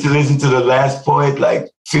 So I used to listen to The Last Poet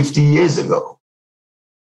like 50 years ago.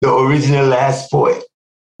 The original Last Poet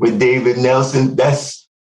with David Nelson. That's,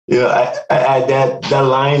 you know, that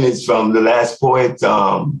line is from The Last Poet,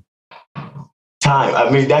 Time. I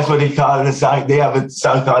mean, that's what they call the song. They have a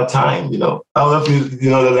song called Time, you know. I don't know if you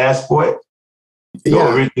know The Last Poet. The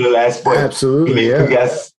original Last Poet. Absolutely, yeah.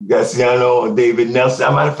 Gassiano, David Nelson.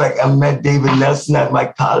 As a matter of fact, I met David Nelson at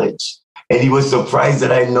my college, and he was surprised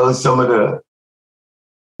that I know some of the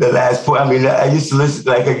Last Poet. I mean, I used to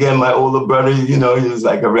listen, like, again, my older brother, you know, he was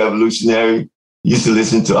like a revolutionary. Used to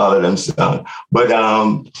listen to all of them songs. But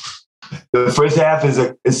the first half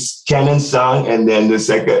is Kenan's song, and then the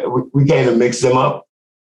second, we kind of mix them up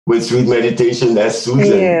with Sweet Meditation. That's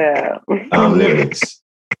Susan lyrics.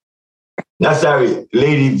 No, sorry,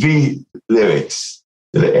 Lady V lyrics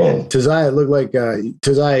to the end. Tazaya, it looked like, there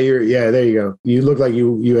you go. You look like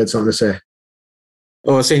you had something to say.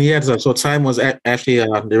 Oh, I was saying, yeah, so Time was actually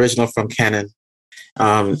the original from Canon.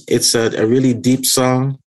 It's a really deep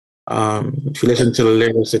song. If you listen to the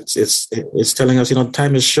lyrics, it's telling us, you know,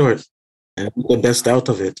 time is short and make the best out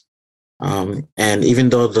of it. And even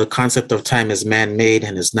though the concept of time is man-made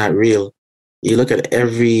and it's not real, you look at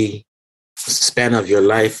every span of your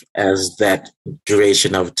life as that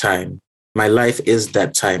duration of time. My life is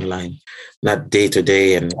that timeline, not day to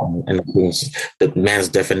day and the man's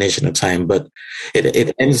definition of time. But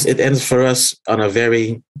it ends for us on a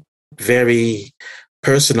very, very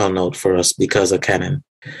personal note for us because of Canon.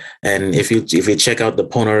 And if you check out the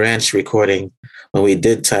Pono Ranch recording when we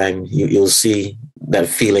did Time, you'll see that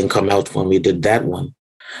feeling come out when we did that one.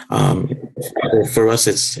 For us,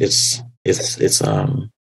 it's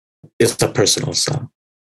a personal song.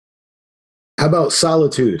 How about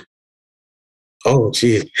Solitude? Oh,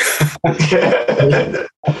 gee.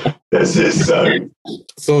 That's his song.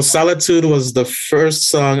 So Solitude was the first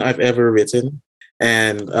song I've ever written.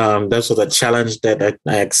 And that was a challenge that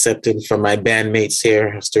I accepted from my bandmates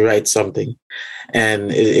here, was to write something.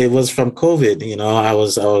 And it was from COVID, you know. I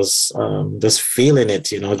was just feeling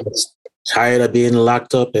it, you know, just tired of being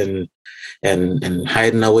locked up and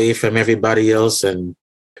hiding away from everybody else, and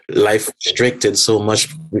life restricted so much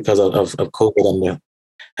because of COVID and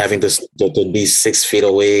having to be 6 feet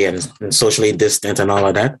away and socially distant and all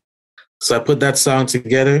of that. So I put that song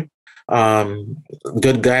together.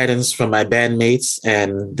 Good guidance from my bandmates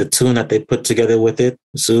and the tune that they put together with it,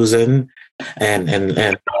 Susan and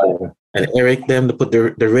Eric, them to put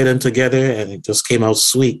the rhythm together, and it just came out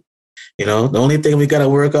sweet. You know, the only thing we got to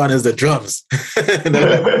work on is the drums.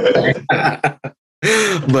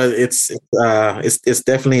 But it's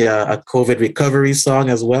definitely a COVID recovery song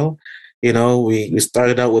as well. You know, we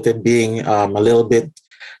started out with it being a little bit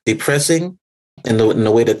depressing in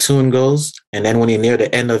the way the tune goes, and then when you're near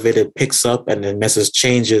the end of it, it picks up and the message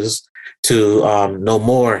changes to no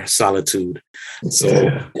more solitude. So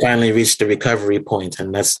finally reached the recovery point,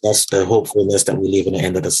 and that's the hopefulness that we leave in the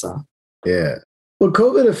end of the song. Yeah. Well,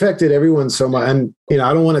 COVID affected everyone so much, and you know,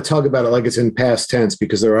 I don't want to talk about it like it's in past tense,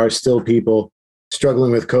 because there are still people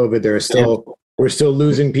struggling with COVID. We're still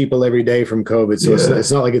losing people every day from COVID, so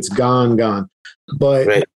it's not like it's gone.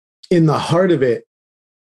 But in the heart of it,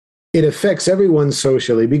 it affects everyone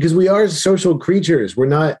socially, because we are social creatures. We're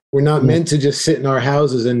not meant to just sit in our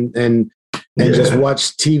houses and just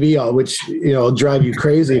watch TV, which, you know, will drive you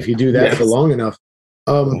crazy if you do that for long enough.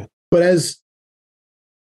 But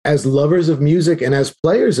as lovers of music and as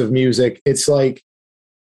players of music, it's like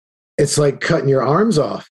cutting your arms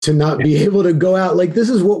off to not be able to go out. Like, this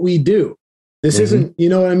is what we do. This isn't, you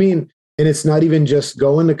know what I mean? And it's not even just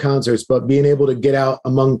going to concerts, but being able to get out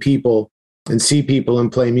among people and see people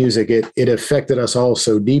and play music. It affected us all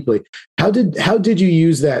so deeply. How did you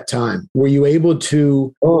use that time? Were you able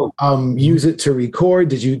to use it to record?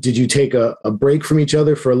 Did you take a break from each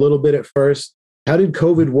other for a little bit at first? How did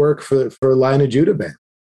COVID work for Lion of Judah Band?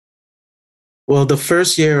 Well, the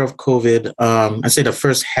first year of COVID, I'd say the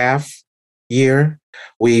first half year,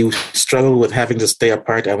 we struggled with having to stay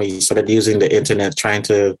apart, and we started using the internet, trying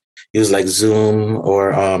to use like Zoom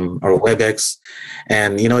or WebEx.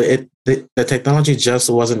 And, you know, the technology just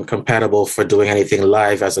wasn't compatible for doing anything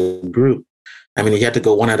live as a group. I mean, you had to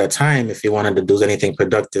go one at a time if you wanted to do anything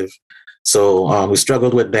productive. So we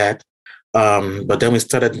struggled with that. But then we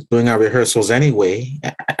started doing our rehearsals anyway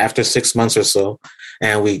after 6 months or so.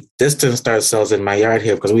 And we distanced ourselves in my yard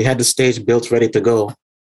here because we had the stage built ready to go.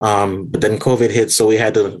 But then COVID hit, so we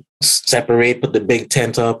had to separate, put the big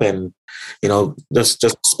tent up, and just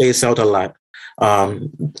space out a lot. And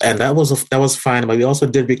that was fine. But we also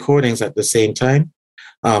did recordings at the same time.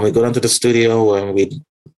 We go down to the studio and we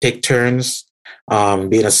take turns,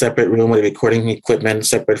 be in a separate room with the recording equipment,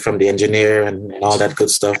 separate from the engineer and all that good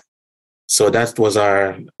stuff. So that was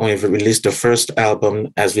when we released the first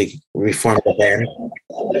album as we reformed the band.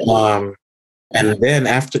 And then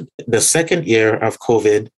after the second year of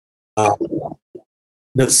COVID,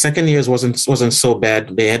 the second years wasn't so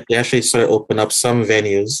bad. They actually sort of opened up some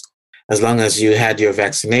venues as long as you had your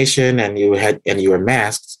vaccination and you were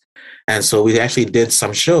masked. And so we actually did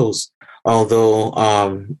some shows, although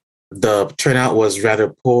the turnout was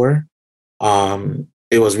rather poor.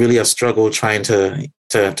 It was really a struggle trying to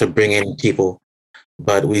bring in people.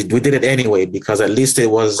 But we did it anyway, because at least it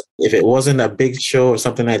was, if it wasn't a big show or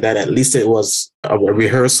something like that, at least it was a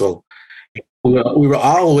rehearsal. We were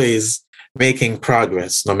always making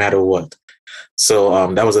progress no matter what.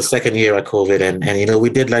 So that was the second year of COVID. And we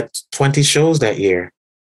did like 20 shows that year,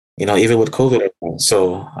 even with COVID.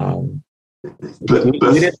 So we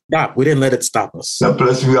didn't stop. We didn't let it stop us. And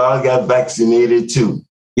plus, we all got vaccinated too.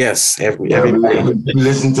 Yes, everybody. We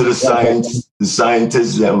listened to the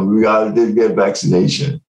scientists, and we all did get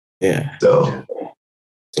vaccination. Yeah. So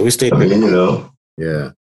we stayed.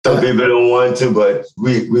 Yeah. Some people don't want to, but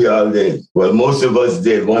we all did. Well, most of us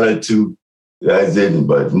did. One or two guys didn't,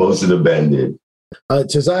 but most of the band did.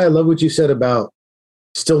 Josiah, I love what you said about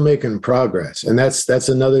still making progress. And that's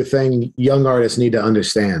another thing young artists need to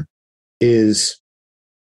understand is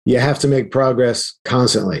you have to make progress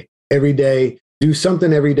constantly. Every day, do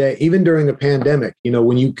something every day, even during a pandemic.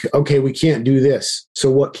 When we can't do this. So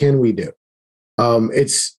what can we do?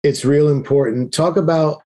 It's real important. Talk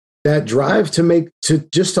about that drive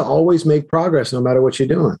to always make progress no matter what you're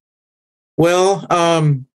doing. Well,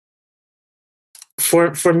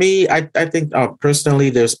 for me, I think personally,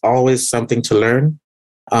 there's always something to learn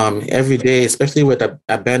every day, especially with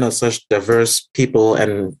a band of such diverse people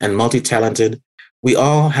and multi-talented. We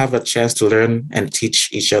all have a chance to learn and teach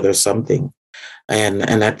each other something.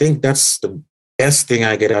 And I think that's the best thing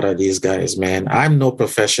I get out of these guys, man. I'm no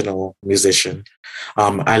professional musician.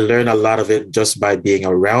 I learn a lot of it just by being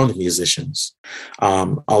around musicians.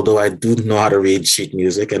 Although I do know how to read sheet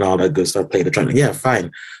music and all that good stuff, play the trumpet. Yeah,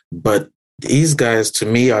 fine. But these guys, to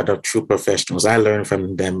me, are the true professionals. I learn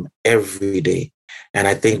from them every day. And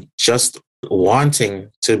I think just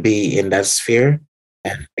wanting to be in that sphere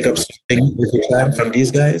and pick up something from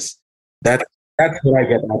these guys, that's what I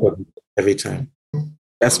get out of it every time.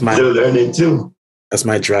 That's my still learning too. That's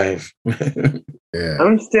my drive. Yeah,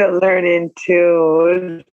 I'm still learning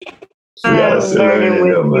too. I'm still learning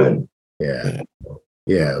with you.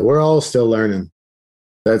 Yeah. We're all still learning.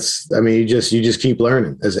 You just keep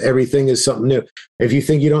learning, as everything is something new. If you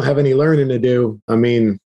think you don't have any learning to do,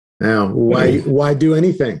 now why do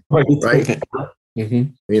anything, right? Mm-hmm.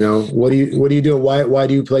 What do you do? Why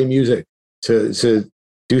do you play music? To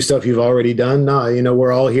do stuff you've already done? No,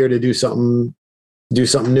 we're all here to do something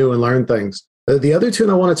new and learn things. The other tune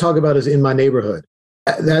I want to talk about is In My Neighborhood.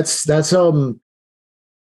 That's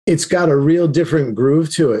it's got a real different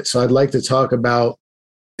groove to it. So I'd like to talk about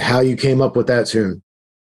how you came up with that tune.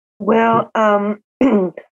 Well, Papa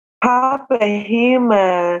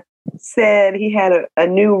Hema said he had a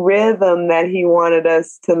new rhythm that he wanted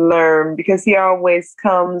us to learn, because he always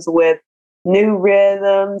comes with new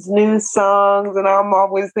rhythms, new songs, and I'm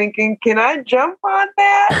always thinking, can I jump on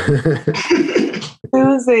that?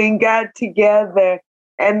 Susan got together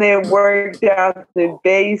and they worked out the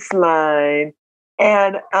bass line,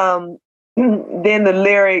 and then the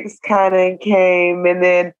lyrics kind of came, and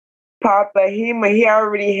then Papa Hema, he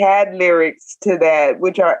already had lyrics to that,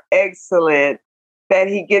 which are excellent, that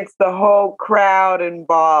he gets the whole crowd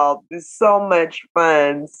involved. It's so much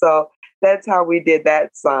fun. So that's how we did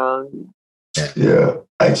that song. Yeah,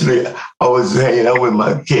 actually, I was hanging out with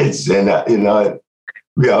my kids, and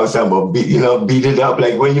we always talk about beat it up.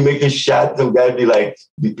 Like when you make a shot, some guy be like,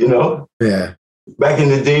 yeah. Back in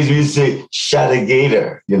the days, we used to say shot a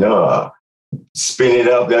gator, spin it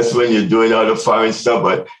up. That's when you're doing all the foreign stuff.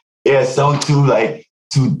 But yeah, sound too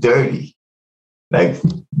dirty. Like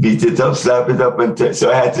beat it up, slap it up, and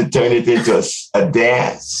so I had to turn it into a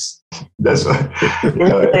dance. That's what,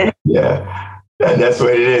 yeah. And that's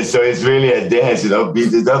what it is. So it's really a dance,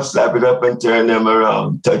 beat it up, slap it up, and turn them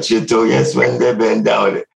around. Touch your toe, yes, when they bend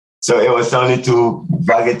down. So it was sounding too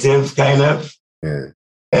vocative, kind of. Yeah.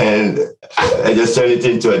 and I just turned it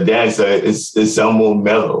into a dance. So it's some more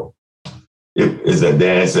mellow. It's a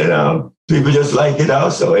dance, and people just like it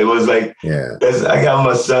also. It was like, I got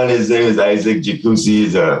my son, his name is Isaac Jacuzzi.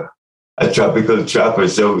 He's a tropical trapper.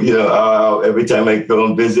 So, every time I go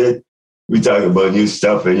and visit, we talk about new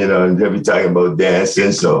stuff, and, and they'll be talking about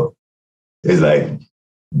dancing. So it's like,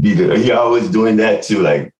 he always doing that too.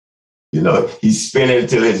 Like, he's spinning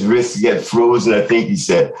until his wrists get frozen. I think he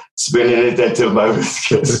said, spinning it until my wrist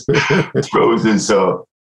gets frozen. So,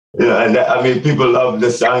 and people love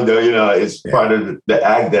the song though, it's part of the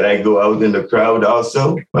act that I go out in the crowd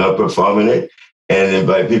also when I'm performing it and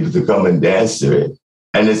invite people to come and dance to it.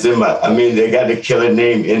 And it's they got a killer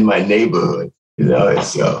name in my neighborhood,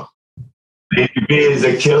 so. Baby B is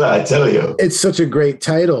a killer, I tell you. It's such a great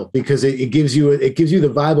title because it gives you the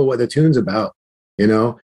vibe of what the tune's about.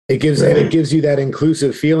 It gives you that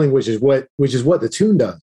inclusive feeling, which is what the tune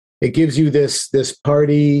does. It gives you this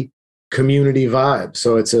party community vibe.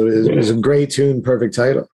 So it's a great tune, perfect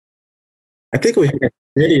title. I think we have a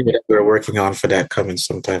video that we're working on for that coming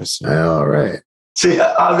sometime soon. All right. See,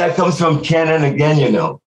 all that comes from Kenan again.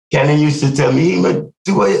 Kenan used to tell me,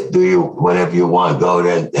 do whatever you want, go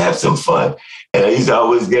there and have some fun. And I used to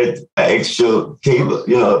always get an extra cable,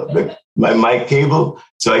 my mic cable,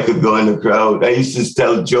 so I could go in the crowd. I used to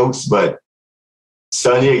tell jokes, but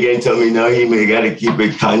Sonny again told me, no, you got to keep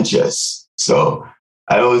it conscious. So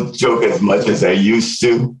I don't joke as much as I used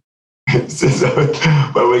to.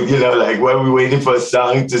 But when we're waiting for a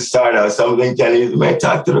song to start or something, Kenny, man,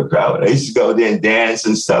 talk to the crowd. I used to go there and dance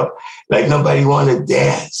and stuff. Like nobody wanted to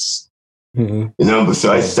dance, But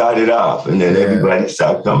so I started off, and then everybody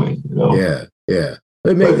started coming. Yeah.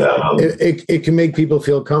 It can make people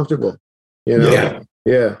feel comfortable. Yeah.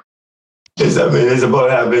 It's about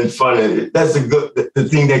having fun. That's the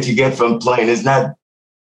thing that you get from playing. It's not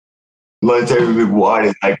monetary reward.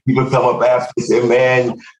 It's like people come up after and say,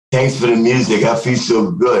 man, thanks for the music. I feel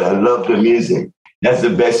so good. I love the music. That's the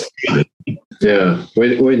best feeling. Yeah.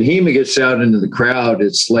 When Hema gets out into the crowd,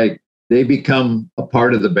 it's like they become a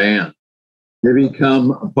part of the band. They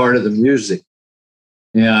become a part of the music.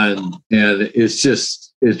 And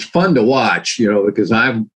it's fun to watch, because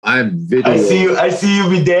I'm video. I see you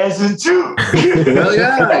be dancing too.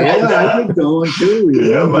 Well, I've been going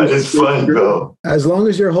too. But it's fun, bro. As long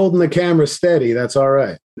as you're holding the camera steady, that's all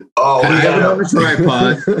right. Oh, we got a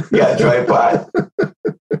tripod. Yeah, tripod.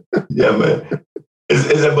 Yeah, man.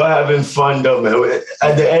 It's about having fun, though, man.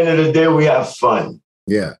 At the end of the day, we have fun.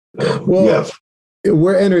 Yeah. Well,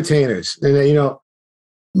 we're entertainers, and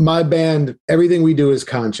my band, everything we do is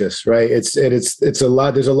conscious, right? It's a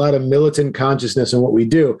lot. There's a lot of militant consciousness in what we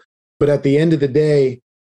do, but at the end of the day,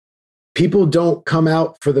 people don't come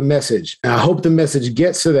out for the message. And I hope the message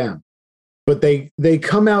gets to them, but they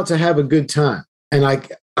come out to have a good time. And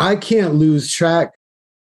I can't lose track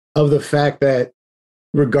of the fact that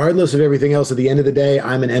regardless of everything else, at the end of the day,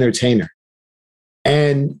 I'm an entertainer.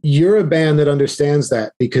 And you're a band that understands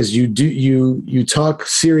that because you talk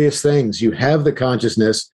serious things. You have the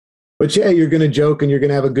consciousness, but you're going to joke and you're going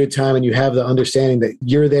to have a good time, and you have the understanding that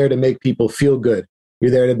you're there to make people feel good.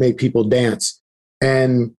 You're there to make people dance,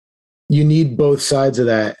 and you need both sides of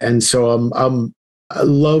that. And so I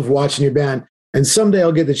love watching your band, and someday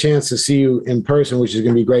I'll get the chance to see you in person, which is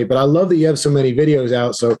going to be great. But I love that you have so many videos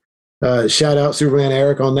out. So shout out Superman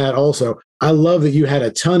Eric on that also. I love that you had a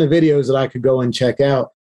ton of videos that I could go and check out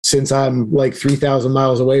since I'm like 3,000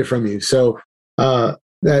 miles away from you. So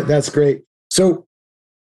that's great. So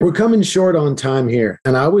we're coming short on time here.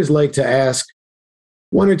 And I always like to ask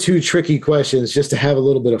one or two tricky questions just to have a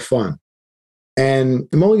little bit of fun. And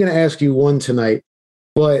I'm only going to ask you one tonight,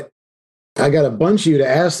 but I got a bunch of you to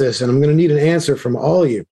ask this, and I'm going to need an answer from all of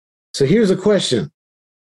you. So here's a question.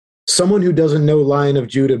 Someone who doesn't know Lion of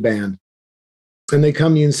Judah Band, and they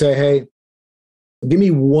come to you and say, hey, give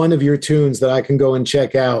me one of your tunes that I can go and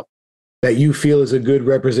check out that you feel is a good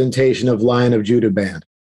representation of Lion of Judah Band.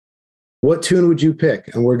 What tune would you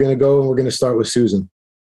pick? And we're going to go and we're going to start with Susan.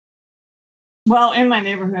 Well, In My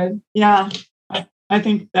Neighborhood. Yeah, I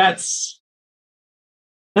think that's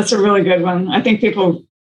a really good one. I think people,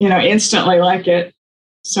 instantly like it.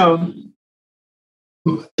 So.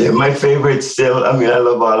 Yeah, my favorite still, I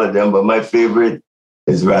love all of them, but my favorite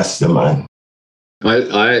is Rastaman.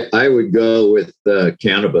 I would go with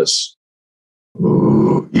Cannabis.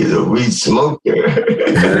 Ooh, he's a weed smoker.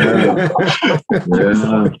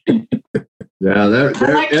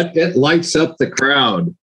 It lights up the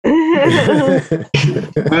crowd.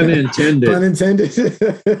 Unintended.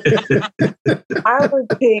 I would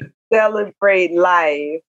pick Celebrate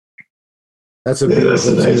Life. That's a beautiful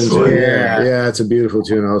tune. Nice one. Yeah, it's a beautiful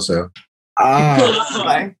tune also.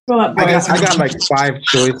 I got like 5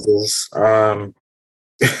 choices.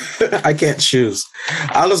 I can't choose.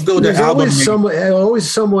 I'll just go with the album.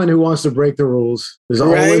 Always someone who wants to break the rules. There's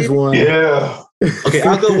always one. Yeah. Okay,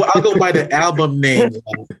 I'll go by the album name,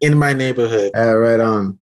 In My Neighborhood. Right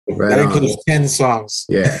on. That includes 10 songs.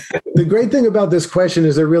 Yeah. The great thing about this question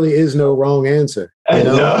is there really is no wrong answer. You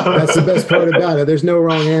know? That's the best part about it. There's no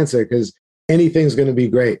wrong answer because anything's going to be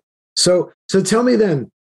great. So tell me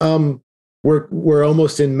then, we're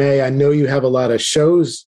almost in May. I know you have a lot of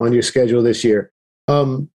shows on your schedule this year.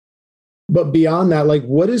 But beyond that, like,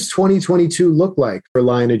 what does 2022 look like for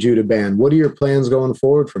Lion of Judah Band? What are your plans going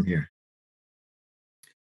forward from here?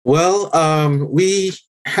 Well, we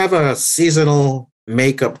have a seasonal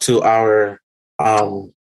makeup to our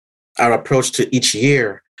approach to each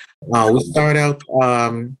year. We start out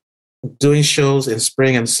doing shows in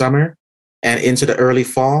spring and summer and into the early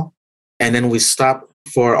fall. And then we stop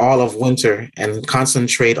for all of winter and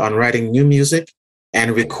concentrate on writing new music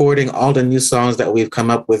and recording all the new songs that we've come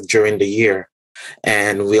up with during the year.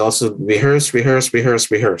 And we also rehearse. By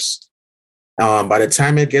the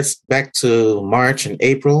time it gets back to March and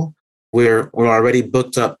April, we're already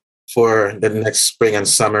booked up for the next spring and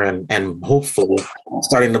summer and hopefully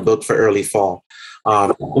starting to book for early fall.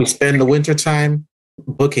 We spend the winter time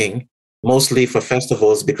booking mostly for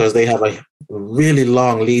festivals because they have a really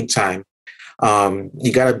long lead time.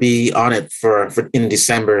 You got to be on it for in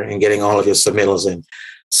December and getting all of your submittals in.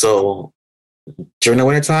 So during the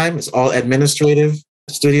winter time, it's all administrative,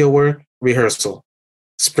 studio work, rehearsal.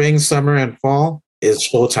 Spring, summer, and fall is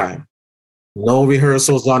showtime. No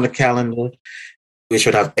rehearsals on the calendar. We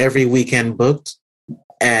should have every weekend booked.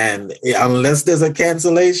 And unless there's a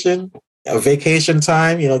cancellation, a vacation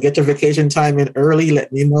time, get your vacation time in early,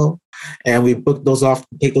 let me know. And we book those off,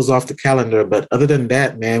 take those off the calendar. But other than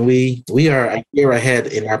that, man, we are a year ahead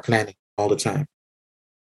in our planning all the time.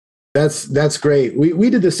 That's great.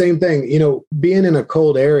 We did the same thing, being in a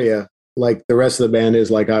cold area like the rest of the band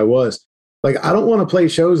is, like I was. Like, I don't want to play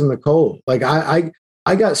shows in the cold. Like, I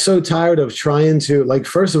got so tired of trying to, like,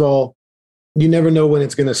 first of all, you never know when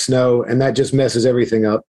it's going to snow, and that just messes everything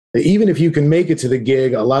up. Even if you can make it to the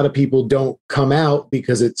gig, a lot of people don't come out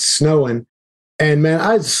because it's snowing. And man,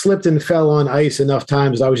 I slipped and fell on ice enough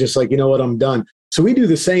times. I was just like, you know what, I'm done. So we do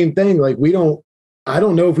the same thing. Like, I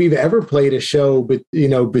don't know if we've ever played a show, but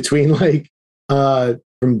between like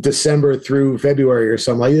from December through February or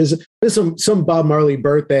something. Like, there's some Bob Marley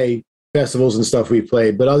birthday festivals and stuff we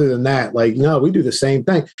played, but other than that, like, no, we do the same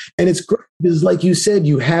thing. And it's great because, like you said,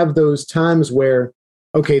 you have those times where,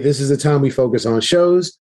 okay, this is the time we focus on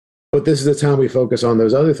shows, but this is the time we focus on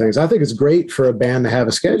those other things. I think it's great for a band to have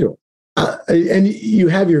a schedule. And you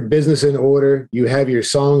have your business in order, you have your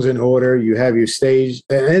songs in order, you have your stage.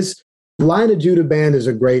 And Lion of Judah Band is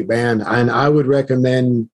a great band, and I would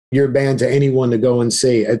recommend your band to anyone to go and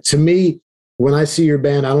see. To me, when I see your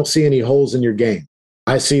band, I don't see any holes in your game.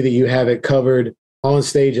 I see that you have it covered on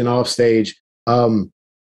stage and off stage. And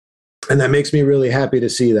that makes me really happy to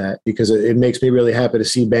see that, because it makes me really happy to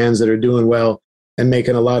see bands that are doing well and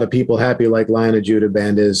making a lot of people happy like Lion of Judah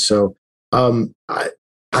Band is. So I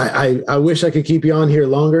wish I could keep you on here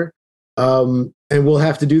longer. And we'll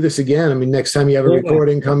have to do this again. I mean, next time you have a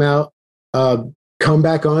recording come out, come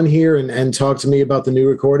back on here and talk to me about the new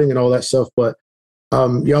recording and all that stuff. But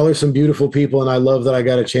y'all are some beautiful people, and I love that I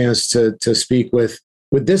got a chance to speak with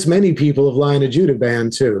this many people of Lion of Judah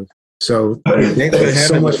Band too. So thanks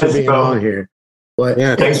so much for being on here. But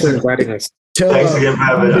yeah, thanks for inviting us.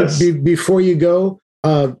 Before you go,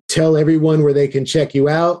 tell everyone where they can check you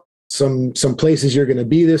out, some places you're going to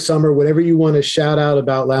be this summer, whatever you want to shout out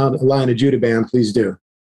about Lion of Judah Band, please do.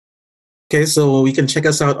 Okay, so you can check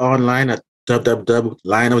us out online at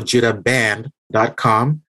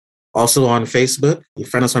www.lionofjudahband.com. Also on Facebook. You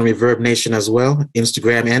find us on Reverb Nation as well,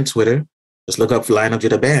 Instagram and Twitter. Just look up Lion of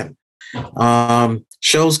Judah Band.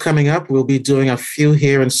 Shows coming up. We'll be doing a few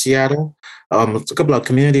here in Seattle. A couple of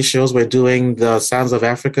community shows. We're doing the Sounds of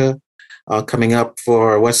Africa coming up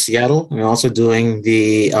for West Seattle. We're also doing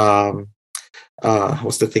the,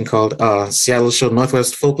 what's the thing called? Seattle show,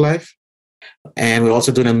 Northwest Folklife. And we're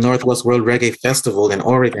also doing a Northwest World Reggae Festival in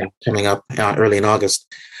Oregon coming up early in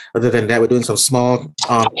August. Other than that, we're doing some small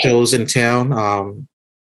shows in town.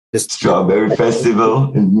 Strawberry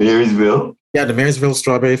Festival in Marysville. Yeah, the Marysville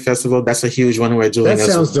Strawberry Festival. That's a huge one we're doing. That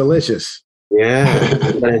sounds delicious. Yeah,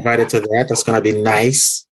 got invited to that. That's going to be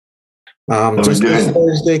nice. Just this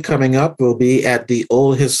Thursday coming up, we'll be at the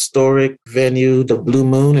old historic venue, the Blue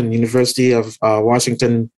Moon, and University of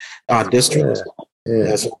Washington District. Yeah.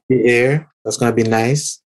 That's the air. That's going to be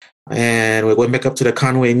nice. And we're going back up to the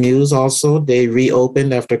Conway Muse also. They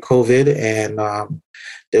reopened after COVID, and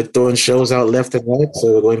they're throwing shows out left and right.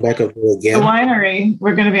 So we're going back up there again. The winery.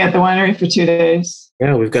 We're going to be at the winery for 2 days.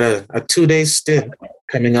 Yeah, we've got a 2-day stint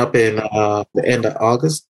coming up in the end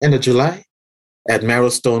of July at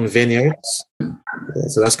Marrowstone Vineyards. Yeah,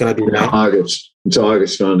 so that's going to be nice. August. It's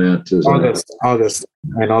August on that too. August.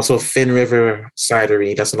 And also Finn River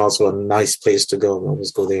Cidery. That's also a nice place to go. I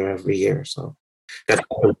always go there every year. So that's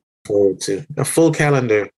what I look forward to. A full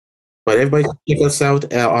calendar. But everybody check us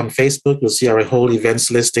out on Facebook. You'll see our whole events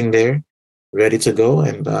listing there, ready to go.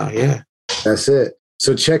 And yeah. That's it.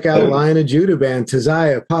 So check out Lion of Judah Band,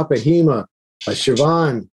 Tazaya, Papa Hema,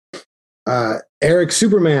 Siobhan, Eric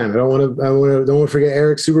Superman. I don't want to forget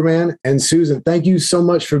Eric Superman and Susan. Thank you so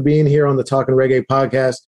much for being here on the Talking Reggae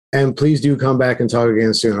podcast. And please do come back and talk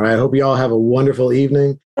again soon. All right. I hope you all have a wonderful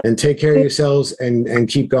evening and take care of yourselves and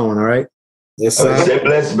keep going. All right. Yes, sir. Stay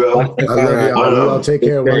blessed, bro. I love y'all. You all take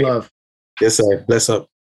care. One love. Yes, sir. Bless up.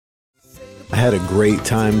 I had a great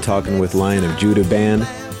time talking with Lion of Judah Band.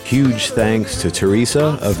 Huge thanks to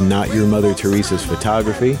Teresa of Not Your Mother Teresa's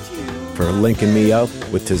Photography for linking me up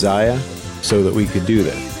with Tazaya so that we could do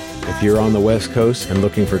this. If you're on the West Coast and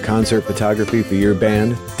looking for concert photography for your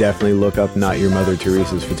band, definitely look up Not Your Mother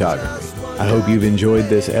Teresa's Photography. I hope you've enjoyed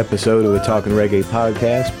this episode of the Talking Reggae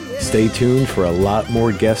podcast. Stay tuned for a lot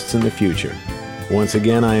more guests in the future. Once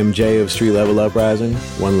again, I am Jay of Street Level Uprising.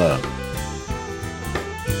 One love.